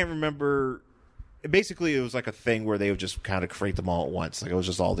mean, I can't remember. Basically, it was like a thing where they would just kind of create them all at once. Like it was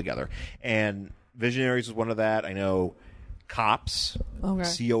just all together. And Visionaries was one of that. I know Cops,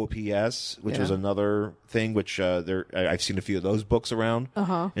 COPS, which was another thing. Which I've seen a few of those books around.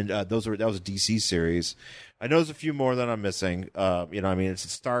 And that was a DC series. I know there's a few more that I'm missing.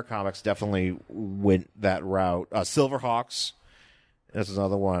 It's Star Comics definitely went that route. Silverhawks, that's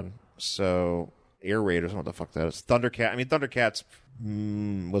another one. So Air Raiders, what the fuck that is. Thundercat. I mean, Thundercats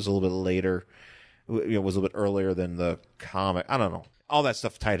was a little bit later. Was a little bit earlier than the comic. I don't know. All that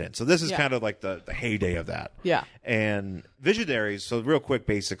stuff tied in. So this is kind of like the heyday of that. Yeah. And Visionaries, so real quick,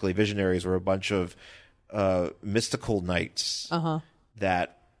 basically, Visionaries were a bunch of mystical knights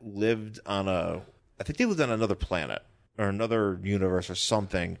that lived on I think they lived on another planet or another universe or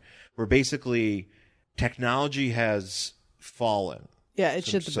something, where basically technology has fallen. Yeah, it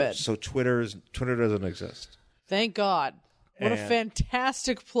shit the bed. So Twitter doesn't exist. Thank God. What a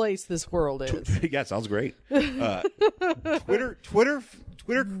fantastic place this world is. Yeah, sounds great. Twitter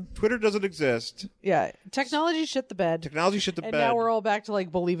doesn't exist. Yeah, technology shit the bed. And now we're all back to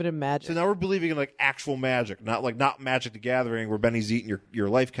like believing in magic. So now we're believing in like actual magic, not Magic the Gathering where Benny's eating your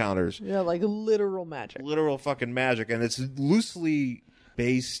life counters. Yeah, like literal magic. Literal fucking magic, and it's loosely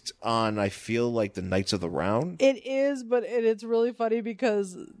based on, I feel like, the Knights of the Round. It is, but it's really funny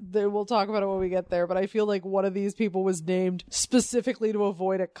because we'll talk about it when we get there, but I feel like one of these people was named specifically to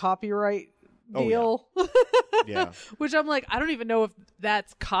avoid a copyright deal. Yeah. Which I'm like, I don't even know if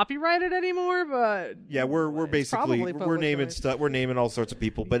that's copyrighted anymore, but yeah, we're basically we're naming stuff. We're naming all sorts of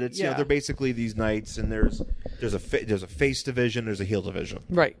people, but it's they're basically these knights, and there's a face division, there's a heel division,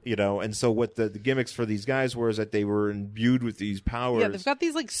 right? And so what the gimmicks for these guys were is that they were imbued with these powers. Yeah, they've got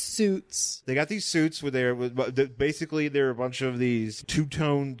these like suits. They got these suits basically they're a bunch of these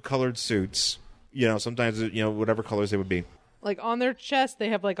two-tone colored suits. Sometimes whatever colors they would be. Like on their chest, they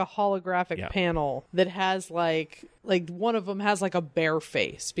have like a holographic panel that has like one of them has like a bear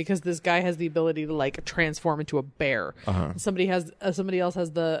face because this guy has the ability to like transform into a bear. Somebody else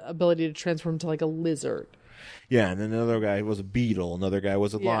has the ability to transform to like a lizard. Yeah, and then another guy was a beetle, another guy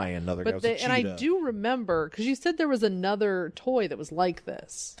was a lion, another guy was a cheetah. And I do remember, because you said there was another toy that was like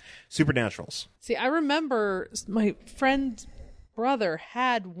this. Supernaturals. See, I remember my friend's brother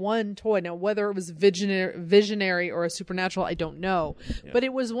had one toy. Now, whether it was Visionary or a Supernatural, I don't know. Yeah. But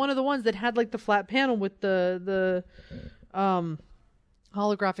it was one of the ones that had like the flat panel with the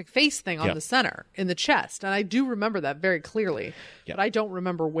holographic face thing on the center in the chest, and I do remember that very clearly, but I don't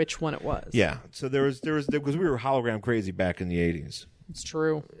remember which one it was. Yeah, so there was because we were hologram crazy back in the 80s. It's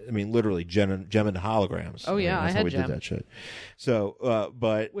true. I mean, literally gem and holograms. Oh yeah, that's I had how we gem. did that shit. So,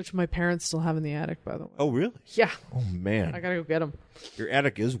 but which my parents still have in the attic, by the way. Oh really? Yeah. Oh man, I gotta go get them. Your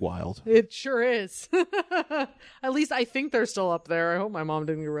attic is wild. It sure is. At least I think they're still up there. I hope my mom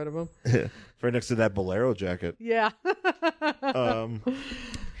didn't get rid of them. Right next to that bolero jacket. Yeah.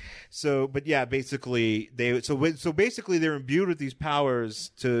 So, but yeah, basically basically they're imbued with these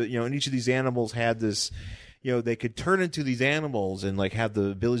powers to, and each of these animals had this, they could turn into these animals and like have the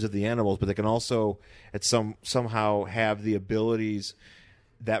abilities of the animals, but they can also somehow have the abilities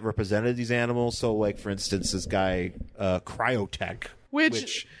that represented these animals. So like, for instance, this guy, Cryotech,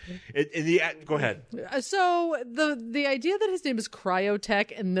 which go ahead. So the idea that his name is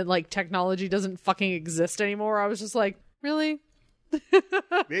Cryotech and that like technology doesn't fucking exist anymore, I was just like, really?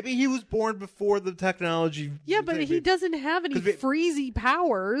 Maybe he was born before the technology. Yeah, but he doesn't have any freezy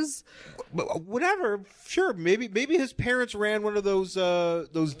powers. Whatever. Sure. Maybe his parents ran one of those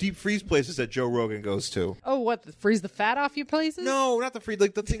deep freeze places that Joe Rogan goes to. Oh, what? Freeze the fat off you places? No, not the freeze.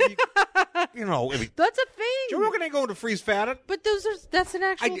 Like the thing. That's a thing. Joe Rogan ain't going to freeze fat. But that's an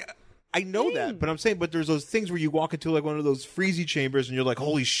actual. I know that, but I'm saying, there's those things where you walk into like one of those freezy chambers and you're like,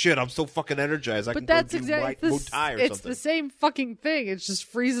 holy shit, I'm so fucking energized. I can go do Muay or it's the same fucking thing. It just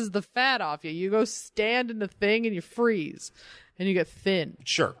freezes the fat off you. You go stand in the thing and you freeze. And you get thin.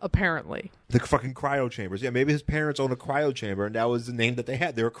 Sure. Apparently. The fucking cryo chambers. Yeah, maybe his parents owned a cryo chamber, and that was the name that they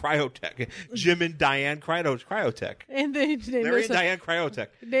had. They were Cryotech. Jim and Diane Cryotech. And they named Larry and Diane Cryotech.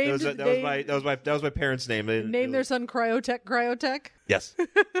 That was my parents' name. Named their son Cryotech? Yes.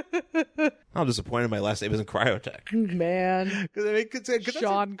 I'm disappointed my last name isn't Cryotech. Man.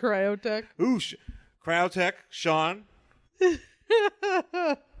 Sean Cryotech. Ooh, Cryotech, Sean.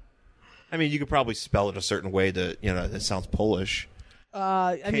 I mean, you could probably spell it a certain way that, it sounds Polish.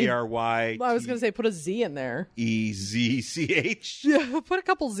 K-R-Y. I was going to say put a Z in there. E-Z-C-H. Yeah, put a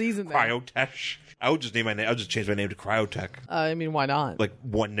couple Z's in there. Cryotech. I would just change my name to Cryotech. I mean, why not? Like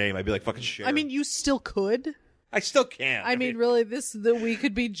one name. I'd be like fucking shit. I mean, you still could. I still can. I mean, really, we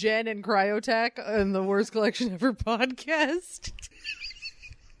could be Jen and Cryotech in the Worst Collection Ever podcast.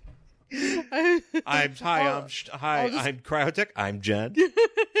 I'm Cryotech. I'm Jen.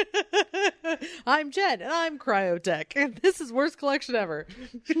 I'm Jen, and I'm Cryotech, and this is Worst Collection Ever.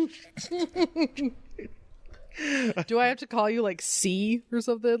 Do I have to call you like C or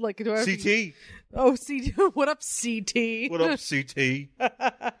something? Like, do I have CT? To... Oh, CT. What up, CT? What up, CT?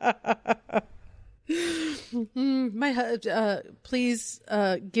 Please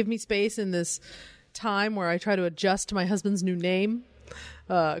give me space in this time where I try to adjust to my husband's new name.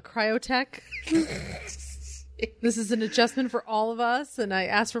 Cryotech. This is an adjustment for all of us, and I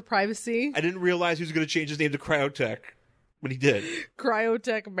ask for privacy. I didn't realize he was going to change his name to Cryotech when he did.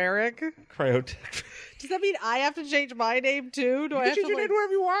 Cryotech Merrick. Cryotech. Does that mean I have to change my name too? Do I have to change your name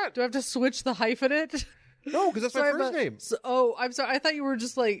wherever you want? Do I have to switch the hyphenate? No, because that's my first name. I'm sorry. I thought you were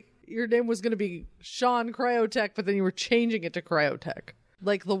just like your name was going to be Sean Cryotech, but then you were changing it to Cryotech,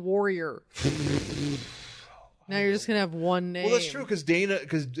 like the warrior. Now you're just gonna have one name. Well, that's true because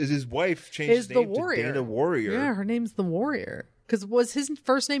his wife changed his name to Dana Warrior. Yeah, her name's the Warrior. Because was his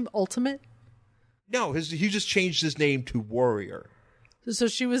first name Ultimate? No, he just changed his name to Warrior. So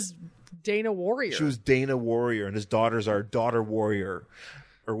she was Dana Warrior. She was Dana Warrior, and his daughters are Daughter Warrior,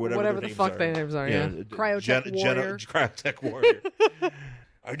 or whatever the fuck their names are. Yeah, Cryotech Warrior. Cryotech Warrior.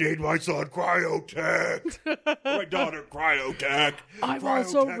 I named my son Cryotech. My daughter Cryotech. I'm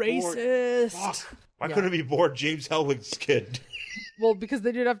also racist. Fuck. Why couldn't it be born James Hellwig's kid? Well, because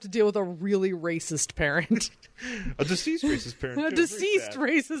they did have to deal with a really racist parent. A deceased racist parent. A deceased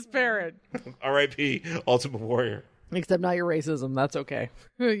racist parent. R.I.P. Ultimate Warrior. Except not your racism. That's okay.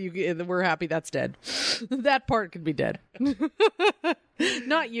 We're happy that's dead. That part could be dead.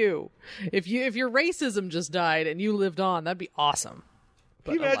 Not you. If your racism just died and you lived on, that'd be awesome.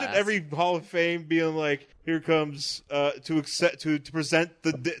 Can you imagine every Hall of Fame being like, here comes to present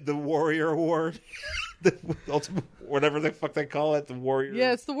the Warrior Award, the ultimate, whatever the fuck they call it, the Warrior.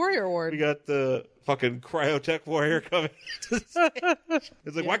 Yeah, it's the Warrior Award. We got the fucking cryotech warrior coming. It's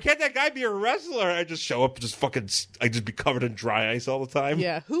like, why can't that guy be a wrestler? I just show up, I just be covered in dry ice all the time.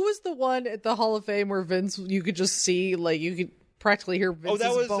 Yeah, who was the one at the Hall of Fame where Vince, you could just see, like, you could practically hear Vince's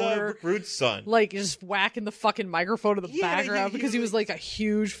that was boner, Rick Rude's son. like, just whacking the fucking microphone to the background because he was like a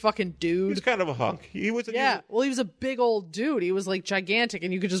huge fucking dude. He was kind of a hunk. He was Well, he was a big old dude. He was like gigantic,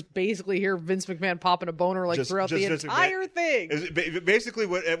 and you could just basically hear Vince McMahon popping a boner like throughout the entire thing. Basically,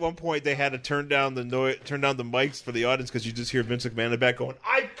 at one point they had to turn down the mics for the audience because you just hear Vince McMahon in the back going,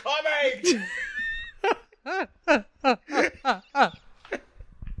 "I'm coming."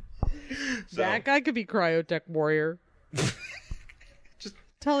 That guy could be cryotech warrior.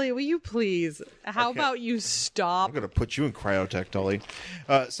 Tully, will you please? How about you stop? I'm gonna put you in cryotech, Tully.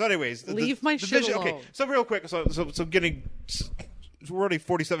 So, anyways, leave my shit alone. Okay, so real quick, so we're already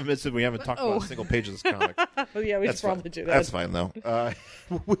 47 minutes in. We haven't talked about a single page of this comic. Yeah, we should probably do that. That's fine though.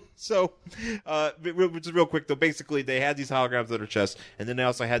 So, just real quick though, basically they had these holograms on their chest, and then they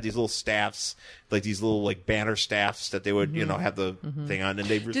also had these little staffs, like these little like banner staffs that they would have the thing on. And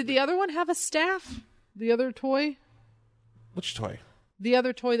did the other one have a staff? The other toy? Which toy? The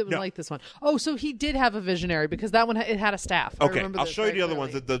other toy that was like this one. Oh, so he did have a visionary because that one it had a staff. Okay, I'll show you the other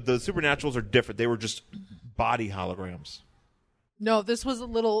ones. The Supernaturals are different. They were just body holograms. No, this was a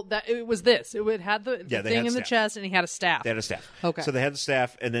little. It was this. It had the thing in the chest, and he had a staff. They had a staff. Okay. So they had the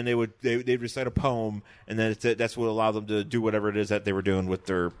staff, and then they'd recite a poem, and then that's what allowed them to do whatever it is that they were doing with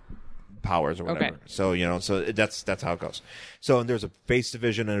their powers or whatever. Okay. So that's how it goes. So and there's a face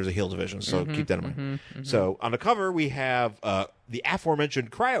division and there's a heel division. So keep that in mind. So on the cover we have the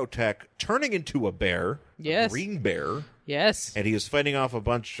aforementioned Cryotech turning into a bear, a green bear. Yes. And he is fighting off a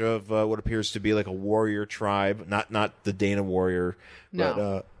bunch of what appears to be like a warrior tribe, not the Dana warrior,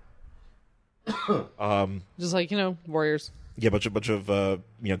 no. But just like warriors. Yeah, bunch of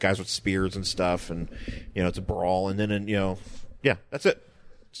guys with spears and stuff, and it's a brawl, and then that's it.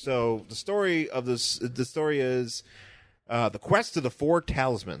 So the story is the quest to the 4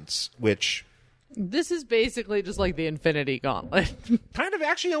 talismans, which this is basically just like the Infinity Gauntlet. Kind of,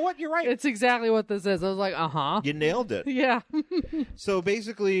 actually, you know what? You're right. It's exactly what this is. I was like, You nailed it. Yeah. So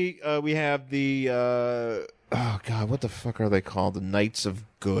basically, we have the oh god, what the fuck are they called? The Knights of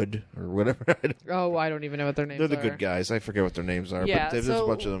Good or whatever. I don't even know what their names are. They're the good guys. I forget what their names are. Yeah, but there's a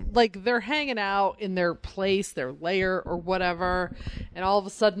bunch of them. Like they're hanging out in their place, their lair or whatever, and all of a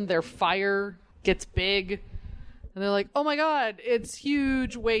sudden their fire gets big. And they're like, oh my god, it's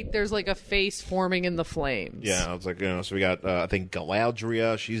huge. Wait, there's like a face forming in the flames. Yeah, I was like, so we got, I think,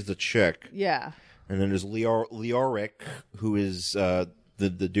 Galadriel, she's the chick. Yeah. And then there's Leoric, who is the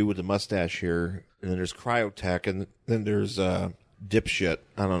dude with the mustache here. And then there's Cryotech, and then there's Dipshit.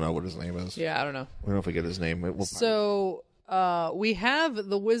 I don't know what his name is. Yeah, I don't know. I don't know if we get his name. We have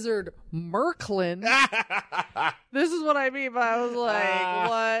the wizard Merklin. This is what I mean by I was like,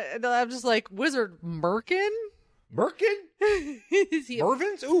 what? And I'm just like, Wizard Merkin? Merkin? Is he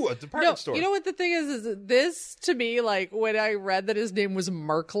Mervyn's? Ooh, a department store. You know what the thing is this, to me, like, when I read that his name was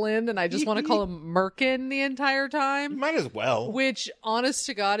Merklin, and I just want to call him Merkin the entire time. Might as well. Which, honest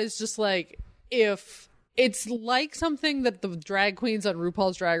to God, is just like, if... It's like something that the drag queens on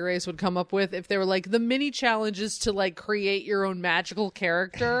RuPaul's Drag Race would come up with if they were like the mini challenges to like create your own magical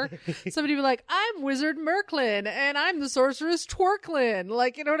character. Somebody would be like, I'm Wizard Merklin and I'm the sorceress Twerklin.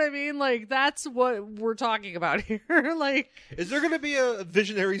 Like, you know what I mean? Like, that's what we're talking about here. Like, is there going to be a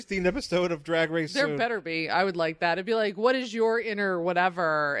Visionaries themed episode of Drag Race there soon? Better be. I would like that. It'd be like, what is your inner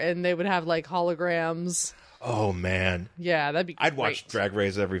whatever? And they would have like holograms. Oh man, yeah, that'd be great. I'd watch Drag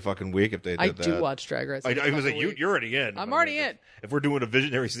Race every fucking week if they did that. I do watch Drag Race. I was like, you're already in. I'm already in. If we're doing a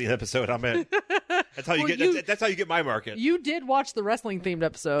Visionary scene episode, I'm in. That's how you get. That's how you get my market. You did watch the wrestling themed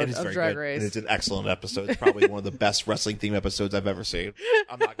episode of Drag Race. And it's an excellent episode. It's probably one of the best wrestling themed episodes I've ever seen.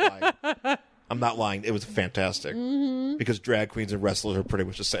 I'm not lying. I'm not lying. It was fantastic because drag queens and wrestlers are pretty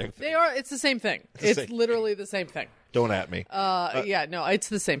much the same thing. They are. It's the same thing. It's literally the same thing. Don't at me. Yeah, no, it's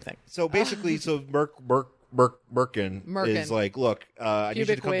the same thing. So basically, Merkin is like, look, I need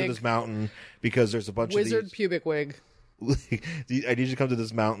you to come to this mountain because there's a bunch of these... pubic wig. I need you to come to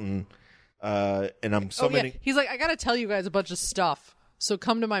this mountain, and I'm summoning... Oh, yeah. He's like, I got to tell you guys a bunch of stuff, so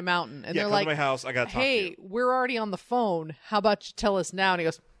come to my mountain. And they're come like, to my house, I got to talk to you. Hey, we're already on the phone. How about you tell us now? And he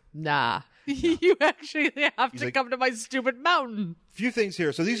goes, nah. You actually have to come to my stupid mountain. Few things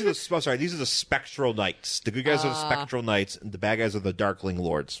here. So these are the spectral knights. The good guys are the spectral knights, and the bad guys are the darkling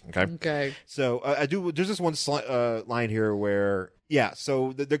lords. Okay. So there's this one line here where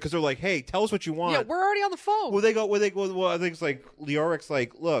so because they're like, hey, tell us what you want. Yeah, we're already on the phone. Well, I think it's like Leoric's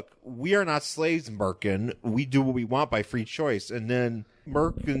like, look, we are not slaves, Merkin. We do what we want by free choice. And then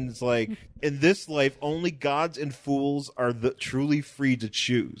Merkin's like, in this life, only gods and fools are truly free to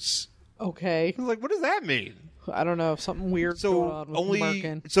choose. Okay. I was like, what does that mean? I don't know. Something weird going on with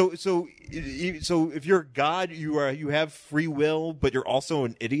Merkin. So if you're a god, you have free will, but you're also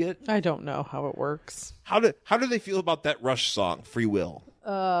an idiot. I don't know how it works. How do they feel about that Rush song, Free Will?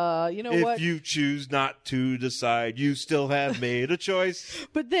 You know what? If you choose not to decide, you still have made a choice.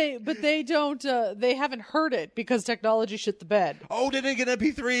 But they don't. They haven't heard it because technology shit the bed. Oh, they didn't get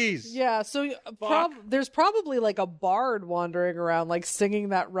MP3s. Yeah, so there's probably like a bard wandering around like singing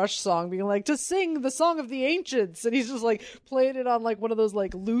that Rush song, being like, to sing the song of the ancients, and he's just like playing it on like one of those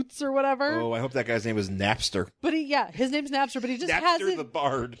like lutes or whatever. Oh, I hope that guy's name is Napster. But his name's Napster, but he just Napster hasn't. the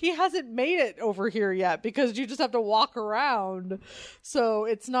bard. He hasn't made it over here yet because you just have to walk around. So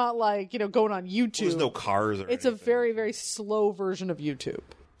it's not like, going on YouTube. There's no cars or It's anything. a very, very slow version of YouTube.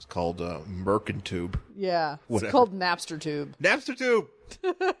 It's called Merkintube. Yeah. Whatever. It's called Napster Tube. Napster Tube!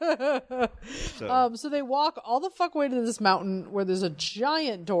 So they walk all the fuck way to this mountain where there's a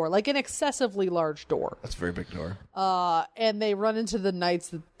giant door, like an excessively large door. That's a very big door. And they run into the knights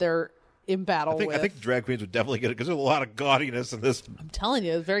that they're in battle with. I think drag queens would definitely get it because there's a lot of gaudiness in this. I'm telling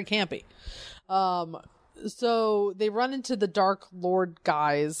you, it's very campy. So they run into the Dark Lord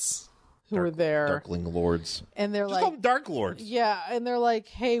guys who are there. Darkling Lords. And they're Just like, call them Dark Lords. yeah, and they're like,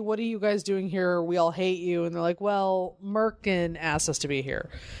 hey, what are you guys doing here? We all hate you. And they're like, well, Merkin asked us to be here.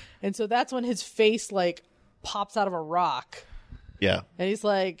 And so that's when his face like pops out of a rock. Yeah. And he's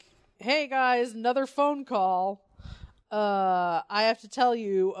like, hey guys, another phone call. I have to tell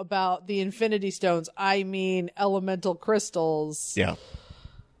you about the Infinity Stones. I mean elemental crystals. Yeah.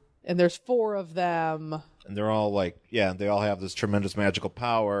 And there's 4 of them. And they're all like, they all have this tremendous magical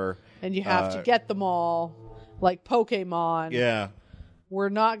power. And you have to get them all, like Pokemon. Yeah. We're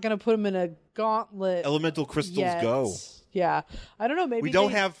not going to put them in a gauntlet. Elemental crystals yet. go. Yeah. I don't know. Maybe We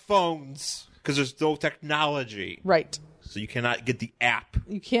don't have phones because there's no technology. Right. So you cannot get the app.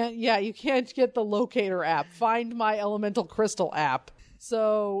 You can't get the locator app. Find my elemental crystal app.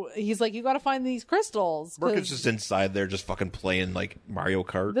 So he's like, you got to find these crystals. Merkin's just inside there just fucking playing like Mario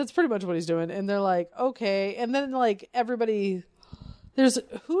Kart. That's pretty much what he's doing. And they're like, okay. And then like everybody,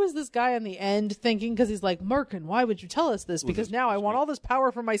 who is this guy on the end thinking? Because he's like, Merkin, why would you tell us this? Because now I want all this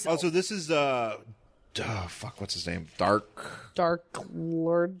power for myself. Oh, so this is what's his name? Dark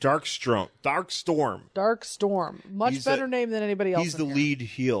Lord. Dark Storm. Dark Storm. Much better name than anybody else. He's the lead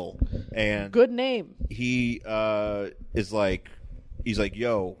heel, and good name. He is like, he's like,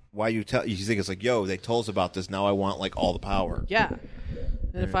 yo, why you tell? You think it's like, yo, they told us about this. Now I want like all the power. Yeah.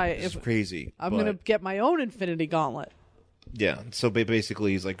 And it's crazy. I'm gonna get my own Infinity Gauntlet. Yeah, so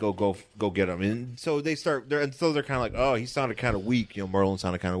basically he's like, go get him. And so they're kind of like, oh, he sounded kind of weak. Merlin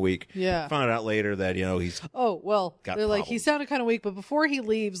sounded kind of weak. Yeah. Found out later that, he's they're like, he sounded kind of weak, but before he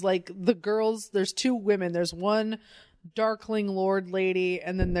leaves, like the girls, there's 2 women. There's one Darkling Lord lady,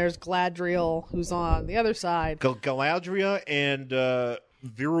 and then there's Gladriel, who's on the other side. Galadria and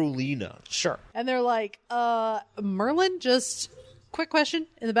Virulina. Sure. And they're like, Merlin, just... Quick question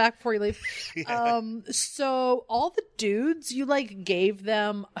in the back before you leave. So all the dudes, you like gave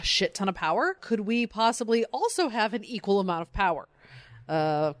them a shit ton of power. Could we possibly also have an equal amount of power?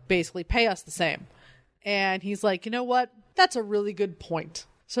 Basically pay us the same. And he's like, you know what? That's a really good point.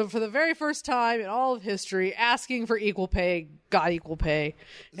 So for the very first time in all of history, asking for equal pay got equal pay.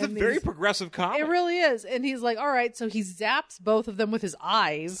 It's a very progressive comic. It really is. And he's like, all right, so he zaps both of them with his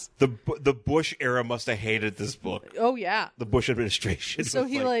eyes. The Bush era must have hated this book. Oh, yeah. The Bush administration. So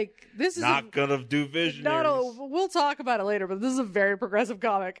he this is not gonna do Visionaries. No, we'll talk about it later, but this is a very progressive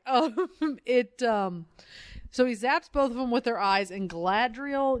comic. So he zaps both of them with their eyes, and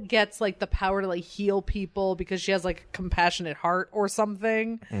Gladriel gets like the power to like heal people because she has like a compassionate heart or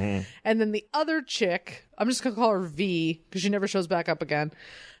something. Mm-hmm. And then the other chick, I'm just gonna call her V because she never shows back up again.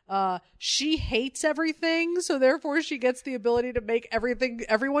 She hates everything, so therefore she gets the ability to make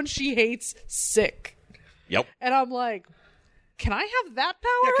everyone she hates sick. Yep. And I'm like, can I have that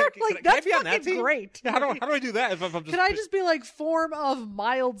power? Yeah, that's can I be on fucking that team? great. Yeah, how do I do that? If I'm just, can I just be like form of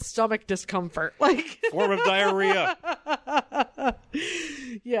mild stomach discomfort, like form of diarrhea,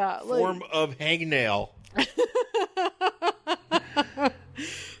 yeah, form of hangnail,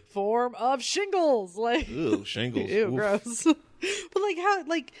 form of shingles, like ooh, shingles, ew, oof. gross. But like how,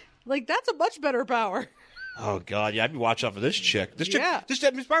 like that's a much better power. Oh God, yeah, I'd be watching out for this chick. This chick, Yeah.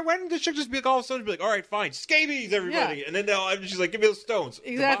 why didn't this chick just be like all of a sudden be like, all right, fine, scabies, everybody, Yeah. and then she's like, give me those stones.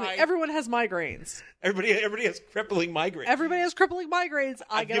 Exactly. Goodbye. Everyone has migraines. Everybody has crippling migraines. Everybody has crippling migraines.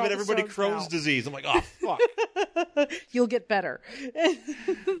 I've get all given the everybody stones Crohn's now. disease. I'm like, oh fuck. You'll get better.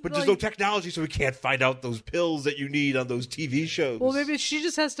 But there's no technology, so we can't find out those pills that you need on those TV shows. Well, maybe she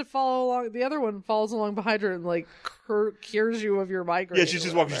just has to follow along. The other one follows along behind her and like cures you of your migraine. Yeah, she's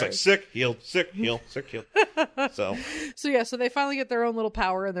just walking. She's like, sick, healed, sick, healed, sick, healed. So they finally get their own little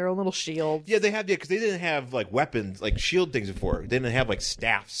power and their own little shield. yeah, they have because they didn't have like weapons, like shield things before. They didn't have like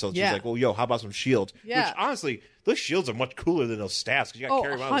staffs. So she's like, well, yo, how about some shields? Yeah. Which honestly, those shields are much cooler than those staffs because you got to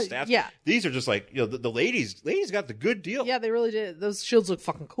carry around with staffs. Yeah. These are just like the ladies got the good deal. Yeah, they really did. Those shields look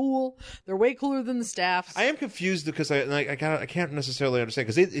fucking cool. They're way cooler than the staffs. I am confused because I can't necessarily understand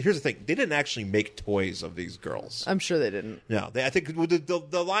because here's the thing: they didn't actually make toys of these girls. I'm sure they didn't. No, I think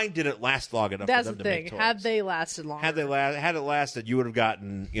the line didn't last long enough. That's for them the to thing. Make toys. Had they lasted longer, had it lasted, you would have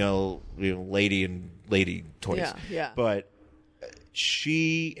gotten lady and lady toys. Yeah. But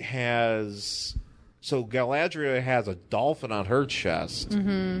she has. So Galadriel has a dolphin on her chest,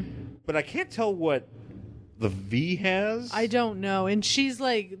 but I can't tell what the V has. I don't know. And she's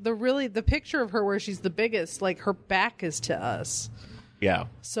like the picture of her where she's the biggest. Like her back is to us. Yeah.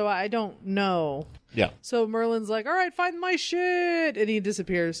 So I don't know. Yeah. So Merlin's like, all right, find my shit. And he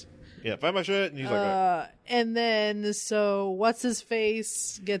disappears. Yeah, find my shit. And he's like, and then, so what's his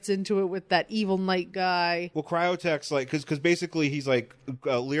face gets into it with that evil knight guy. well, Cryotech's like, because basically he's like,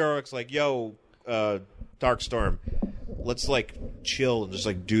 Leoric's like, yo, Darkstorm, let's like chill and just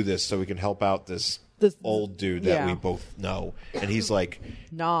like do this so we can help out this old dude that we both know. And he's like,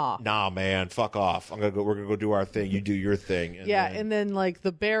 Nah, man, fuck off. We're gonna go do our thing. You do your thing. And then like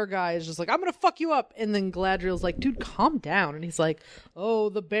the bear guy is just like, I'm gonna fuck you up. And then Galadriel's like, dude, calm down. And he's like, oh,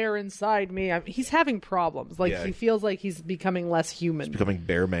 the bear inside me. He's having problems. Like he feels like he's becoming less human. He's becoming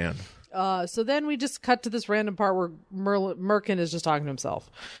Bear Man. So then we just cut to this random part where Merkin is just talking to himself.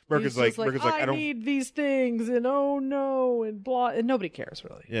 Merkin's like, I need these things, and oh no, and blah, and nobody cares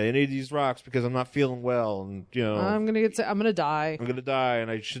really. Yeah, you need these rocks because I'm not feeling well, and I'm gonna die. I'm gonna die, and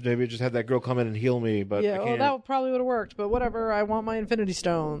I should maybe just have that girl come in and heal me, but Yeah, I well, can't. that probably would have worked, but whatever. I want my Infinity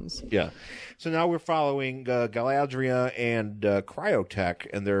Stones. Yeah. So now we're following Galadriel and Cryotech,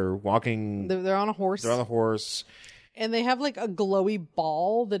 and they're walking. They're on a horse. They're on a horse. And they have like a glowy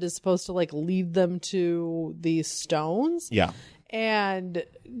ball that is supposed to like lead them to these stones. Yeah. And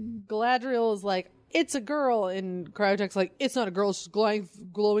Galadriel is like, it's a girl. And Cryotech's like, it's not a girl, it's just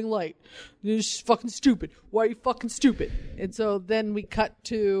glowing light. She's fucking stupid. Why are you fucking stupid? And so then we cut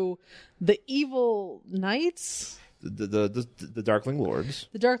to the evil knights. The Darkling Lords.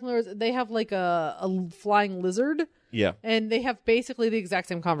 The Darkling Lords, they have like a flying lizard. Yeah. And they have basically the exact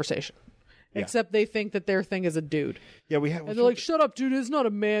same conversation. Yeah. Except they think that their thing is a dude. Yeah, we have. And they're like, shut up, dude. It's not a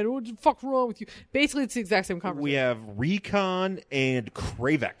man. What the fuck wrong with you? Basically, it's the exact same conversation. We have Recon and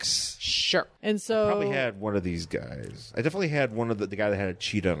Kravex. Sure. And so. Probably had one of these guys. I definitely had one of the guy that had a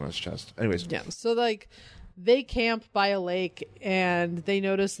cheetah on his chest. Anyways. Yeah. So, like, they camp by a lake and they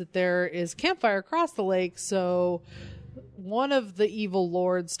notice that there is campfire across the lake. So, one of the evil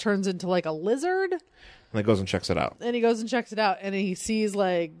lords turns into like a lizard. And he goes and checks it out. And he goes and checks it out, and he sees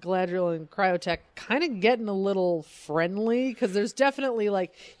like Galadriel and Cryotech kind of getting a little friendly because there's definitely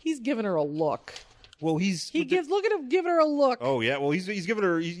like he's giving her a look. Well, look at him giving her a look. Oh yeah, well he's giving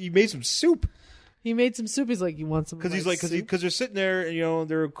her. He made some soup. He made some soup. He's like, you want some? Because they're sitting there,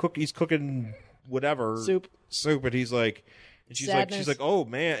 and he's cooking whatever soup, and he's like, and she's like, oh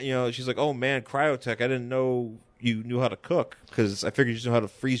man, Cryotech, I didn't know you knew how to cook because I figured you knew how to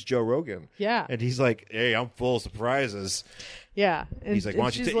freeze Joe Rogan. Yeah. And he's like, hey, I'm full of surprises. Yeah. And he's like,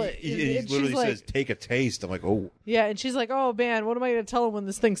 why don't you he literally says, take a taste. I'm like, oh. Yeah. And she's like, oh man, what am I going to tell him when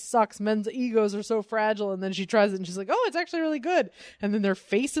this thing sucks? Men's egos are so fragile. And then she tries it and she's like, oh, it's actually really good. And then their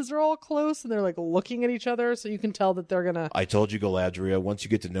faces are all close and they're like looking at each other. So you can tell that they're going to. I told you, Galadriel, once you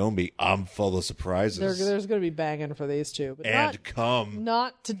get to know me, I'm full of surprises. There's going to be banging for these two. But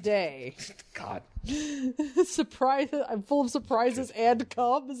not today. God. Surprise! I'm full of surprises and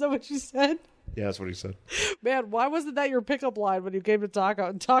cum. Is that what you said? Yeah, that's what he said. Man, why wasn't that your pickup line when you came to talk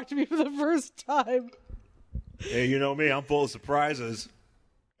out and talk to me for the first time? Hey, you know me. I'm full of surprises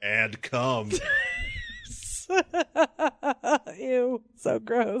and cum. Ew, so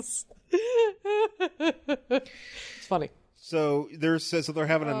gross. It's funny. So they're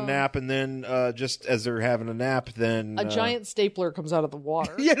having a nap, and then just as they're having a nap, then a giant stapler comes out of the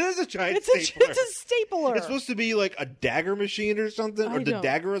water. Yeah, it is a giant stapler. It's a stapler. It's supposed to be like a dagger machine or something, or the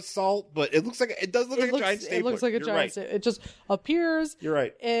dagger assault, but it does look like a giant stapler. It looks like a giant stapler. It just appears. You're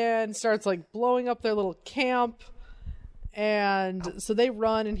right. And starts like blowing up their little camp. And so they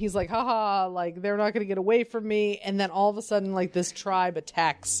run, and he's like, haha, like, they're not going to get away from me. And then all of a sudden, like, this tribe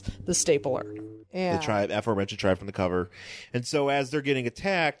attacks the stapler. And the aforementioned tribe from the cover. And so as they're getting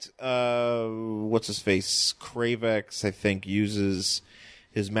attacked, what's his face? Kravex, I think, uses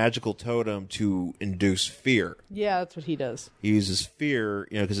his magical totem to induce fear. Yeah, that's what he does. He uses fear,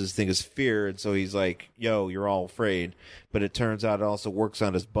 because his thing is fear, and so he's like, yo, you're all afraid. But it turns out it also works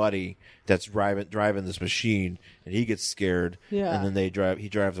on his buddy that's driving this machine, and he gets scared, and then he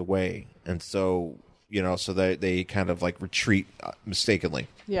drives away. And so, so they kind of like retreat mistakenly.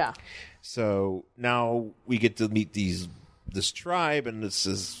 Yeah. So now we get to meet this tribe, and this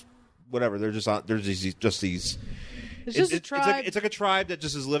is whatever. They're there's these. It's just a tribe. It's like a tribe that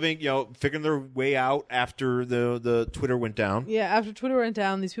just is living, figuring their way out after the Twitter went down. Yeah, after Twitter went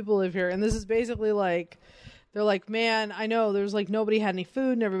down, these people live here, and this is basically like, they're like, man, I know there's like nobody had any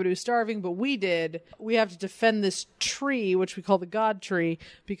food and everybody was starving, but we did. We have to defend this tree, which we call the God tree,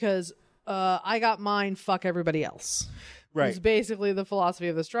 because I got mine, fuck everybody else. Right. It's basically the philosophy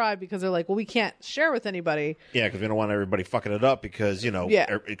of this tribe, because they're like, well, we can't share with anybody. Yeah, because we don't want everybody fucking it up because,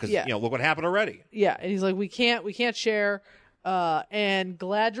 look what happened already. Yeah, and he's like, we can't share, and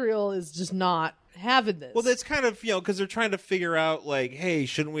Galadriel is just not having this. Well, that's kind of, because they're trying to figure out, like, hey,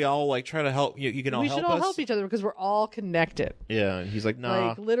 shouldn't we all, like, try to help? You can all help us? We should all help each other because we're all connected. Yeah, and he's like, nah.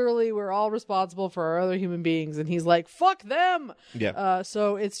 Like, literally, we're all responsible for our other human beings. And he's like, fuck them! Yeah.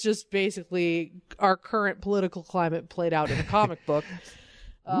 So it's just basically our current political climate played out in a comic book.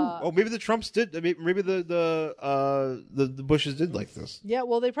 Maybe the Trumps did. Maybe the Bushes did like this. Yeah,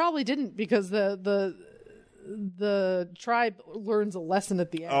 well, they probably didn't, because the tribe learns a lesson at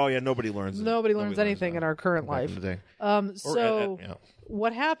the end. Oh yeah, nobody learns anything in our current life.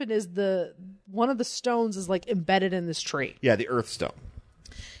 What happened is one of the stones is like embedded in this tree. Yeah, the Earth Stone,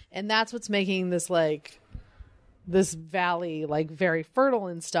 and that's what's making this this valley like very fertile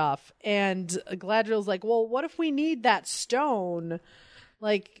and stuff. And Galadriel's like, well, what if we need that stone?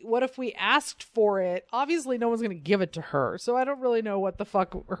 Like, what if we asked for it? Obviously, no one's going to give it to her. So I don't really know what the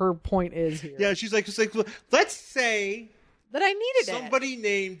fuck her point is here. Yeah, she's like, let's say that I needed somebody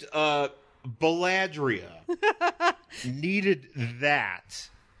named Beladria needed that.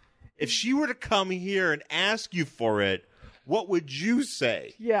 If she were to come here and ask you for it, what would you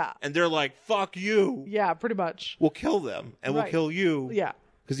say? Yeah. And they're like, fuck you. Yeah, pretty much. We'll kill them, and we'll kill you. Yeah.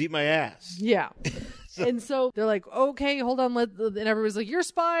 Because eat my ass. Yeah. And so they're like, okay, hold on. And everybody's like, you're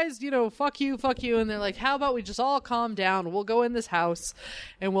spies, fuck you. And they're like, how about we just all calm down? We'll go in this house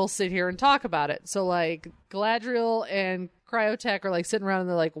and we'll sit here and talk about it. So like Galadriel and Cryotech are like sitting around and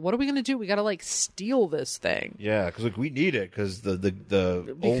they're like, what are we going to do? We got to like steal this thing. Yeah, because we need it because the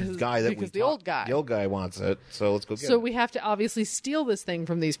old guy the old guy wants it. So let's go get it. So we have to obviously steal this thing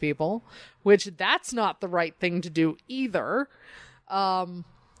from these people, which that's not the right thing to do either.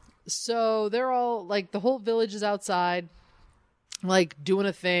 So they're all like, the whole village is outside, like doing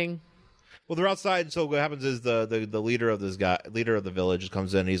a thing. Well, they're outside, and so what happens is the leader of the village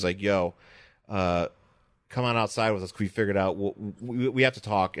comes in, and he's like, "Yo, come on outside with us. We figured out we have to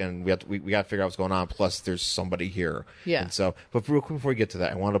talk, and we got to figure out what's going on. Plus, there's somebody here." Yeah. And so, but real quick before we get to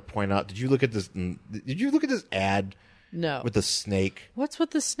that, I want to point out: Did you look at this ad? No. With the snake. What's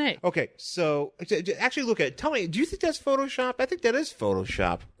with the snake? Okay, so actually look at it. Tell me, do you think that's Photoshop? I think that is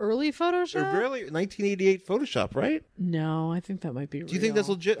Photoshop. Early Photoshop? Or really 1988 Photoshop, right? No, I think that might be real. Do you think that's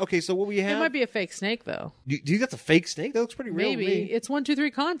legit? Okay, so what we have... It might be a fake snake, though. Do you think that's a fake snake? That looks pretty real Maybe. to me. It's 1, 2,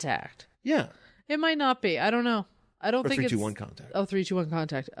 3 Contact. Yeah. It might not be. I don't know. I don't think 3, it's... 2, 1 Contact. Oh, 3, 2, 1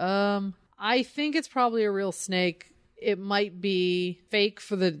 Contact. I think it's probably a real snake. It might be fake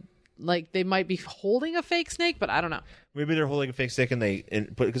for the... Like, they might be holding a fake snake, but I don't know. Maybe they're holding a fake snake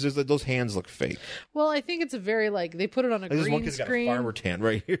because those hands look fake. Well, I think it's a very, like, they put it on a green one kid's screen. Got a farmer tan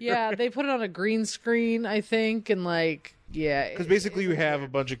right here. Yeah, they put it on a green screen, I think, and like, yeah. Because basically you have a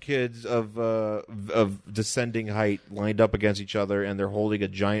bunch of kids of descending height lined up against each other, and they're holding a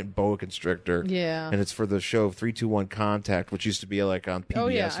giant boa constrictor. Yeah. And it's for the show 3, 2, 1 Contact, which used to be like on PBS. Oh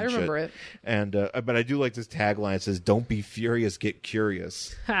yeah, I remember it. And but I do like this tagline. It says, "Don't be furious, get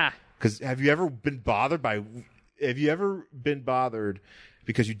curious." Ha. Because have you ever been bothered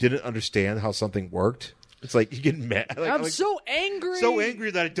because you didn't understand how something worked? It's like you get mad. I'm so angry. So angry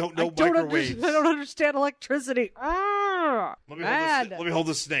that I don't know microwaves. I don't understand electricity. Mad. Let me hold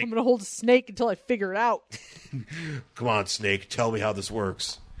the snake. I'm gonna hold a snake until I figure it out. Come on, snake. Tell me how this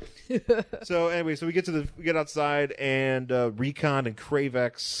works. So anyway, we get outside, and Recon and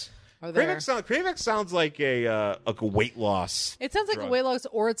Kravex Are there? Kravex sounds like a weight loss. It sounds like drug. a weight loss,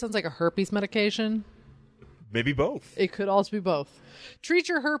 or it sounds like a herpes medication. Maybe both. It could also be both. Treat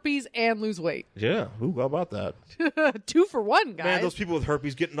your herpes and lose weight. Yeah. Ooh, how about that? 2 for 1, guys. Man, those people with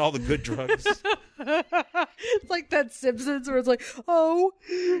herpes getting all the good drugs. It's like that Simpsons where it's like, oh,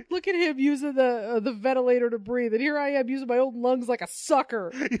 look at him using the ventilator to breathe, and here I am using my own lungs like a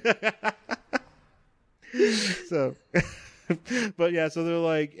sucker. So, but yeah, so they're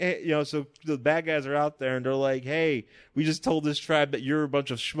like, hey, so the bad guys are out there, and they're like, hey, we just told this tribe that you're a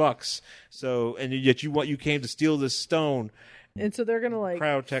bunch of schmucks. So, and yet you came to steal this stone. And so they're gonna like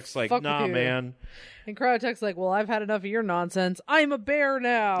Cryotech's like, fuck nah, with you. man. And Cryotech's like, well, I've had enough of your nonsense. I'm a bear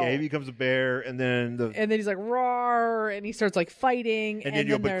now. Yeah, he becomes a bear, and then he's like, roar, and he starts like fighting. And then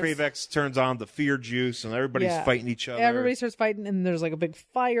but Kravex turns on the fear juice, and everybody's fighting each other. Everybody starts fighting, and there's like a big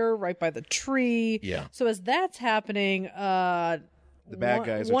fire right by the tree. Yeah. So as that's happening, the bad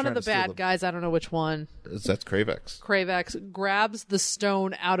guys are one trying of the to steal bad guys, I don't know which one. That's Kravex. Kravex grabs the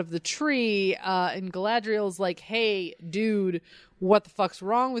stone out of the tree, and Galadriel's like, hey, dude, what the fuck's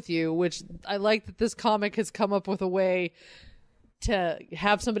wrong with you? Which I like that this comic has come up with a way to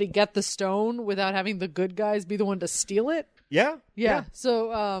have somebody get the stone without having the good guys be the one to steal it. Yeah.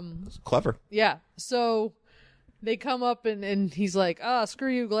 So, It's clever. yeah. So they come up and he's like,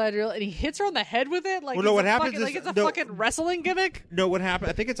 screw you, Galadriel. And he hits her on the head with it. Like, Well, no, what happens is- like it's a no. fucking wrestling gimmick. No, what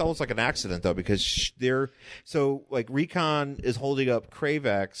happened? I think it's almost like an accident though, because Recon is holding up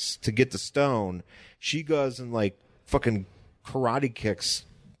Kravex to get the stone. She goes and like fucking karate kicks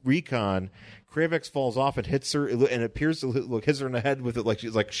Recon. Kravex falls off and hits her, and it appears to hits her in the head with it like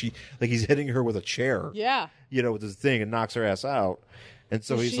he's hitting her with a chair. Yeah. With this thing, and knocks her ass out. And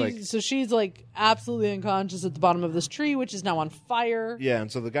so she's like absolutely unconscious at the bottom of this tree, which is now on fire. Yeah,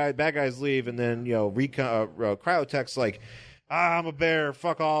 and so bad guys leave, and then Cryotech's like, I'm a bear,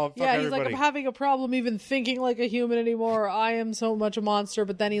 fuck off, fuck He's everybody. like, I'm having a problem even thinking like a human anymore. I am so much a monster.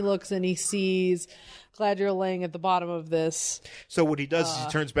 But then he looks and he sees Galadriel laying at the bottom of this. So what he does is he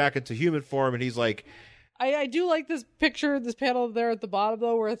turns back into human form, and he's like, I do like this picture, this panel there at the bottom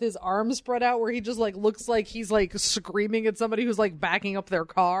though, with his arms spread out, where he just like looks like he's like screaming at somebody who's like backing up their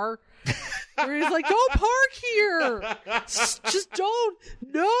car. Where he's like, "Don't park here! Just don't!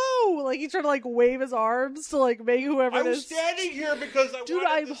 No!" Like he's trying to like wave his arms to like make whoever I it was is. standing here because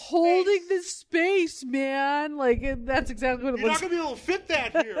I'm holding this space, man. Like that's exactly what it You're looks. not gonna be able to fit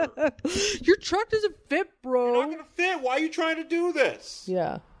that here. Your truck doesn't fit, bro. You're not gonna fit. Why are you trying to do this?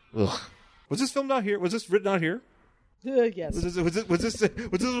 Yeah. Ugh. Was this filmed out here? Was this written out here? Yes. Was this with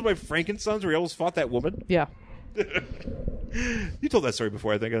my Frankensons where he almost fought that woman? Yeah. You told that story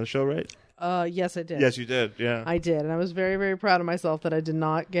before, I think, on the show, right? Yes, I did. Yes, you did. Yeah. I did, and I was very, very proud of myself that I did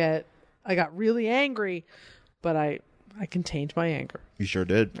not get. I got really angry, but I contained my anger. You sure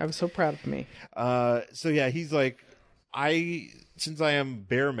did. I was so proud of me. So yeah, he's like, since I am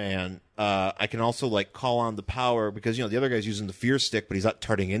Bear Man, I can also like call on the power because the other guy's using the fear stick, but he's not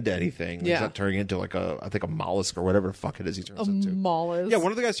turning into anything. Like, Yeah. He's not turning into like I think a mollusk or whatever the fuck it is he turns into. Mollusk. Yeah,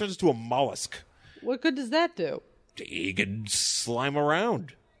 one of the guys turns into a mollusk. What good does that do? He can slime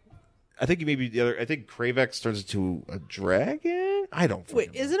around. I think Kravex turns into a dragon. I don't.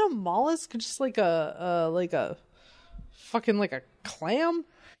 Wait, isn't a mollusk just like a fucking like a clam?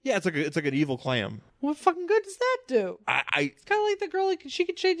 Yeah, it's like an evil clam. What fucking good does that do? It's kind of like the girl. Like, she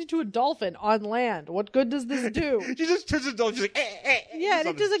could change into a dolphin on land. What good does this do? She just turns into a dolphin. She's like, Yeah, and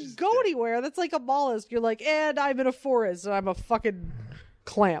it doesn't go anywhere. That's like a mollusk. You're like, and I'm in a forest, and I'm a fucking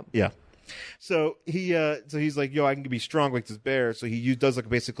clam. Yeah. So he's like, yo, I can be strong like this bear. So he does like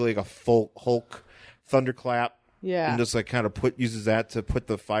basically like a Hulk thunderclap. Yeah. And just like kind of uses that to put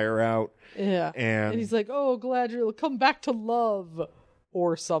the fire out. Yeah. And he's like, oh, Galadriel, come back to love.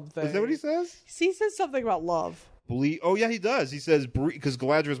 Or something. Is that what he says? He says something about love. Oh, yeah, he does. He says, because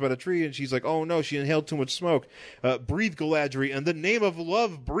Galadriel's by the tree, and she's like, oh, no, she inhaled too much smoke. Breathe, Galadriel, in the name of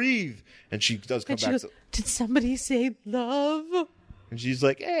love, breathe. And she does come and she back. Goes, did somebody say love? And she's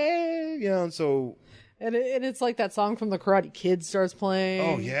like, and so... And it's like that song from the Karate Kid starts playing.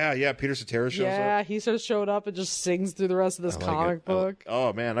 Oh, yeah, Peter Cetera shows up. Yeah, he starts showing up and just sings through the rest of this comic book.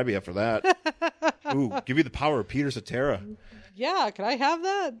 Oh, man, I'd be up for that. Ooh, give me the power of Peter Cetera. Yeah, can I have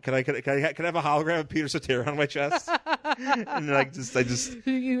that? Can I have a hologram of Peter Cetera on my chest? And then I just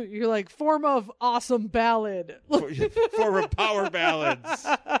you're like form of awesome ballad. Form of power ballads.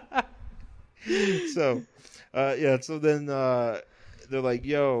 So, so then they're like,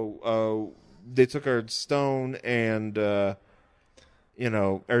 yo, they took our stone and everything.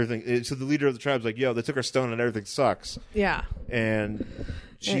 So the leader of the tribe's like, yo, they took our stone and everything sucks. Yeah. And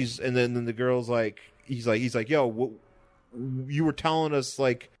and then the girl's like, he's like, yo, you were telling us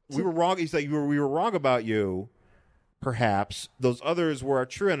like we were wrong. He's like, we were wrong about you. Perhaps those others were our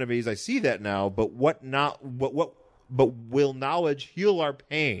true enemies. I see that now. But but will knowledge heal our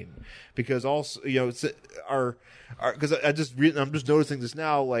pain? Because also, it's because I'm just noticing this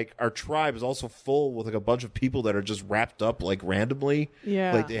now. Like our tribe is also full with like a bunch of people that are just wrapped up like randomly.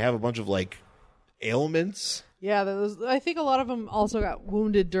 Yeah, like they have a bunch of like ailments. Yeah, I think a lot of them also got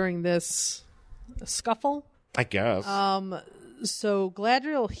wounded during this scuffle. I guess. So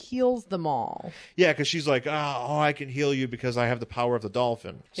Gladriel heals them all. Yeah, because she's like, I can heal you because I have the power of the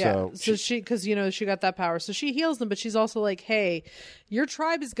dolphin. Yeah, so because she got that power, so she heals them. But she's also like, hey, your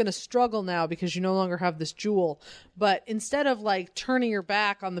tribe is going to struggle now because you no longer have this jewel. But instead of like turning your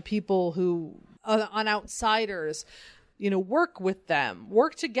back on the people who on outsiders, work with them,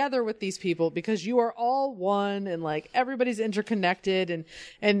 work together with these people because you are all one and like everybody's interconnected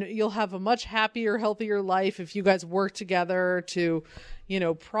and you'll have a much happier, healthier life if you guys work together to,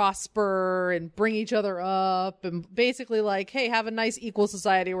 prosper and bring each other up and basically like, hey, have a nice equal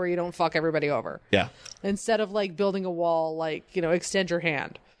society where you don't fuck everybody over. Yeah. Instead of like building a wall, like, extend your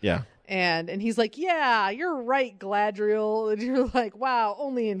hand. Yeah. And he's like, yeah, you're right, Gladriel. And you're like, wow,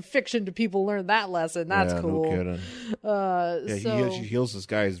 only in fiction do people learn that lesson. That's cool. No kidding. She heals this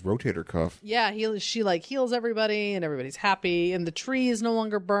guy's rotator cuff. Yeah, she like heals everybody and everybody's happy. And the tree is no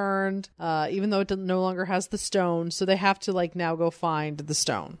longer burned, even though it no longer has the stone. So they have to like now go find the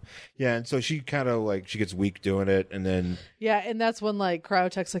stone. Yeah, and so she kind of like, she gets weak doing it. And then... Yeah, and that's when like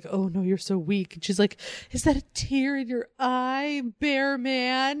Cryotech's like, oh no, you're so weak. And she's like, is that a tear in your eye, bear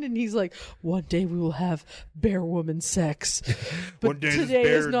man? And he's like, one day we will have bear woman sex. But one day today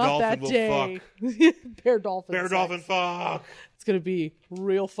bear is not that day. Bear dolphin fuck. It's going to be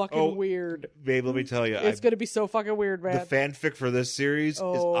real fucking weird. Babe, let me tell you. It's going to be so fucking weird, man. The fanfic for this series is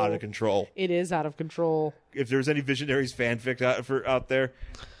out of control. It is out of control. If there's any Visionaries fanfic out there,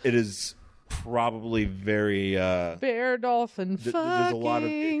 it is probably very... bear dolphin fucking. There's a lot of...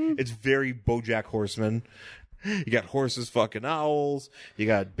 It's very BoJack Horseman. You got horses fucking owls. You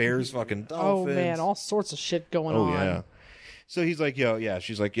got bears fucking dolphins. Oh, man. All sorts of shit going on. Oh, yeah. So he's like,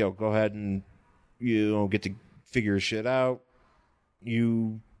 she's like, go ahead and, get to figure shit out.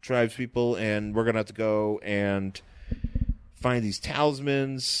 You tribespeople, and we're going to have to go and find these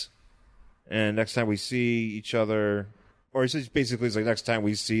talismans. And next time we see each other, or it's basically like next time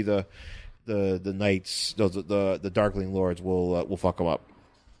we see the knights, the Darkling Lords, we'll fuck them up.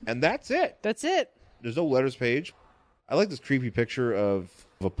 And that's it. That's it. There's no letters page. I like this creepy picture of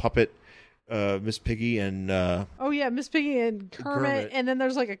a puppet, Miss Piggy and... oh, yeah, Miss Piggy and Kermit. And then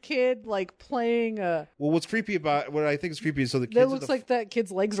there's like a kid like playing a... Well, what I think is creepy is so the kids... It looks like that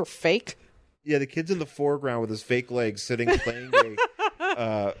kid's legs are fake. Yeah, the kid's in the foreground with his fake legs sitting playing a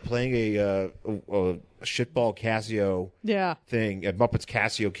shitball Casio thing, a Muppets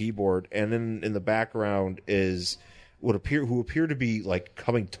Casio keyboard. And then in the background is... who appear to be like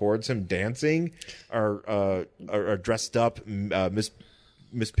coming towards him dancing are dressed up Miss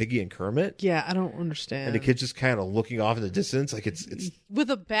Piggy and Kermit. Yeah, I don't understand. And the kid's just kind of looking off in the distance, like it's with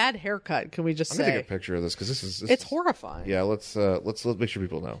a bad haircut. Can we just say? I'm gonna take a picture of this because this is horrifying. Yeah, let's make sure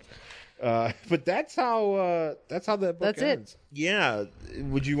people know. But that's how that book ends. Yeah.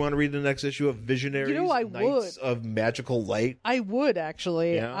 Would you want to read the next issue of Visionaries? I Knights would. Of Magical Light? I would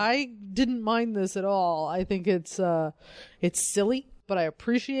actually. Yeah. I didn't mind this at all. I think it's silly, but I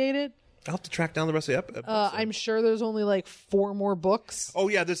appreciate it. I'll have to track down the rest of the episode. I'm sure there's only like 4 more books. Oh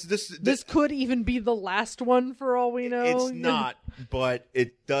yeah, this could even be the last one for all we know. It's not, but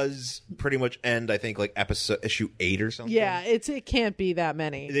it does pretty much end. I think like issue 8 or something. Yeah, it can't be that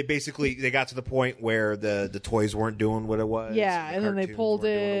many. They got to the point where the toys weren't doing what it was. Yeah, and then they pulled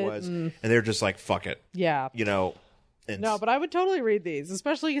it, and they're just like, fuck it. Yeah, no, but I would totally read these,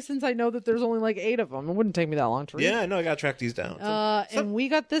 especially since I know that there's only like 8 of them. It wouldn't take me that long to read. Yeah, no, I gotta track these down. And we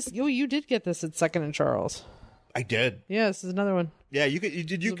got this. You did get this at Second and Charles. I did. Yeah, this is another one. Yeah, you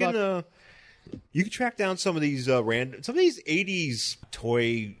can track down some of these some of these 80s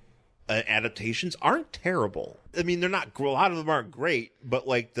toy adaptations aren't terrible. I mean, they're not. A lot of them aren't great, but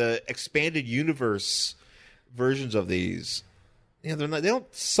like the expanded universe versions of these. Yeah, they're not. They don't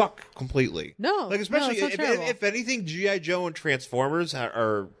suck completely. No, like especially if anything, G.I. Joe and Transformers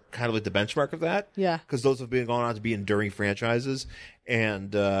are kind of like the benchmark of that. Yeah, because those have been going on to be enduring franchises,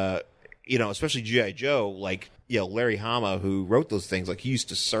 and especially G.I. Joe. Like Larry Hama, who wrote those things, like he used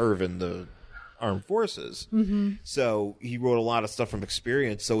to serve in the armed forces. Mm-hmm. So he wrote a lot of stuff from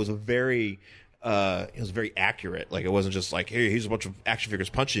experience. So it was very accurate. Like, it wasn't just like, hey, here's a bunch of action figures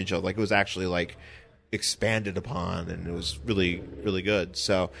punching each other. Like, it was actually like expanded upon, and it was really, really good.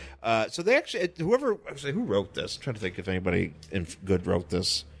 So they actually, who wrote this? I'm trying to think if anybody good wrote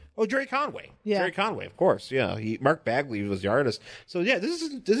this. Oh, Jerry Conway. Yeah. Jerry Conway, of course. Yeah, Mark Bagley was the artist. So yeah, this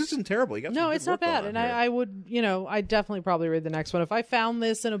isn't terrible. You got no, it's not bad. And I would, I definitely probably read the next one. If I found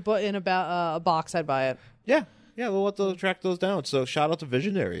this in a box, I'd buy it. Yeah, we'll have to track those down. So shout out to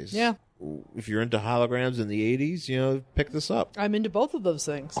Visionaries. Yeah. If you're into holograms in the 80s, pick this up. I'm into both of those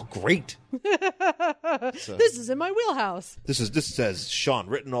things. Oh, great. So, this is in my wheelhouse. This says Sean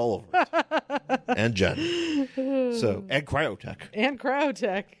written all over it. And Jen. And Cryotech. And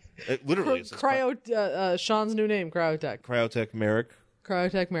Cryotech. It literally Sean's new name, Cryotech. Cryotech Merrick.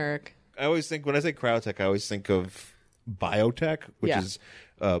 Cryotech Merrick. I always think, when I say Cryotech, I always think of Biotech, which is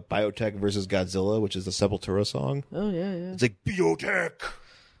Biotech versus Godzilla, which is the Sepultura song. Oh, yeah. It's like, Biotech,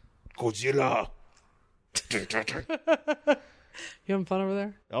 Godzilla. You having fun over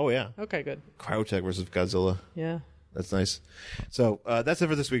there? Oh, yeah. Okay, good. Cryotech versus Godzilla. Yeah. That's nice. So that's it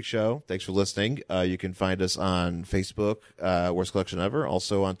for this week's show. Thanks for listening. You can find us on Facebook, Worst Collection Ever.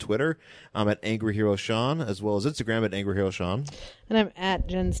 Also on Twitter. I'm at Angry Hero Sean, as well as Instagram at Angry Hero Sean. And I'm at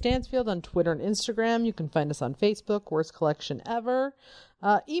Jen Stansfield on Twitter and Instagram. You can find us on Facebook, Worst Collection Ever.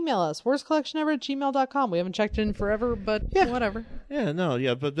 Email us, worstcollectionever@gmail.com. We haven't checked in forever, but whatever.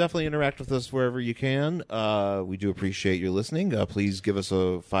 But definitely interact with us wherever you can. We do appreciate your listening. Please give us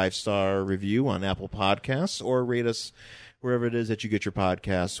a 5-star review on Apple Podcasts, or rate us wherever it is that you get your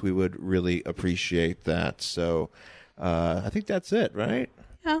podcasts. We would really appreciate that. So I think that's it, right?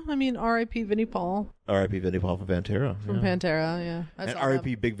 Yeah, I mean, R.I.P. Vinnie Paul. R.I.P. Vinnie Paul from Pantera. Pantera, yeah. And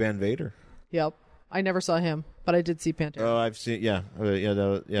R.I.P. Big Van Vader. Yep. I never saw him, but I did see Pantera. Oh, I've seen, Back in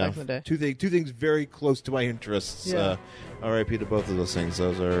the day. Two things very close to my interests. Yeah. R.I.P. to both of those things.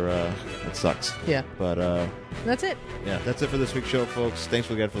 Those are, it sucks. Yeah. But, that's it. Yeah, that's it for this week's show, folks.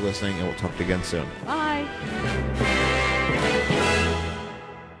 Thanks again for listening, and we'll talk to you again soon. Bye.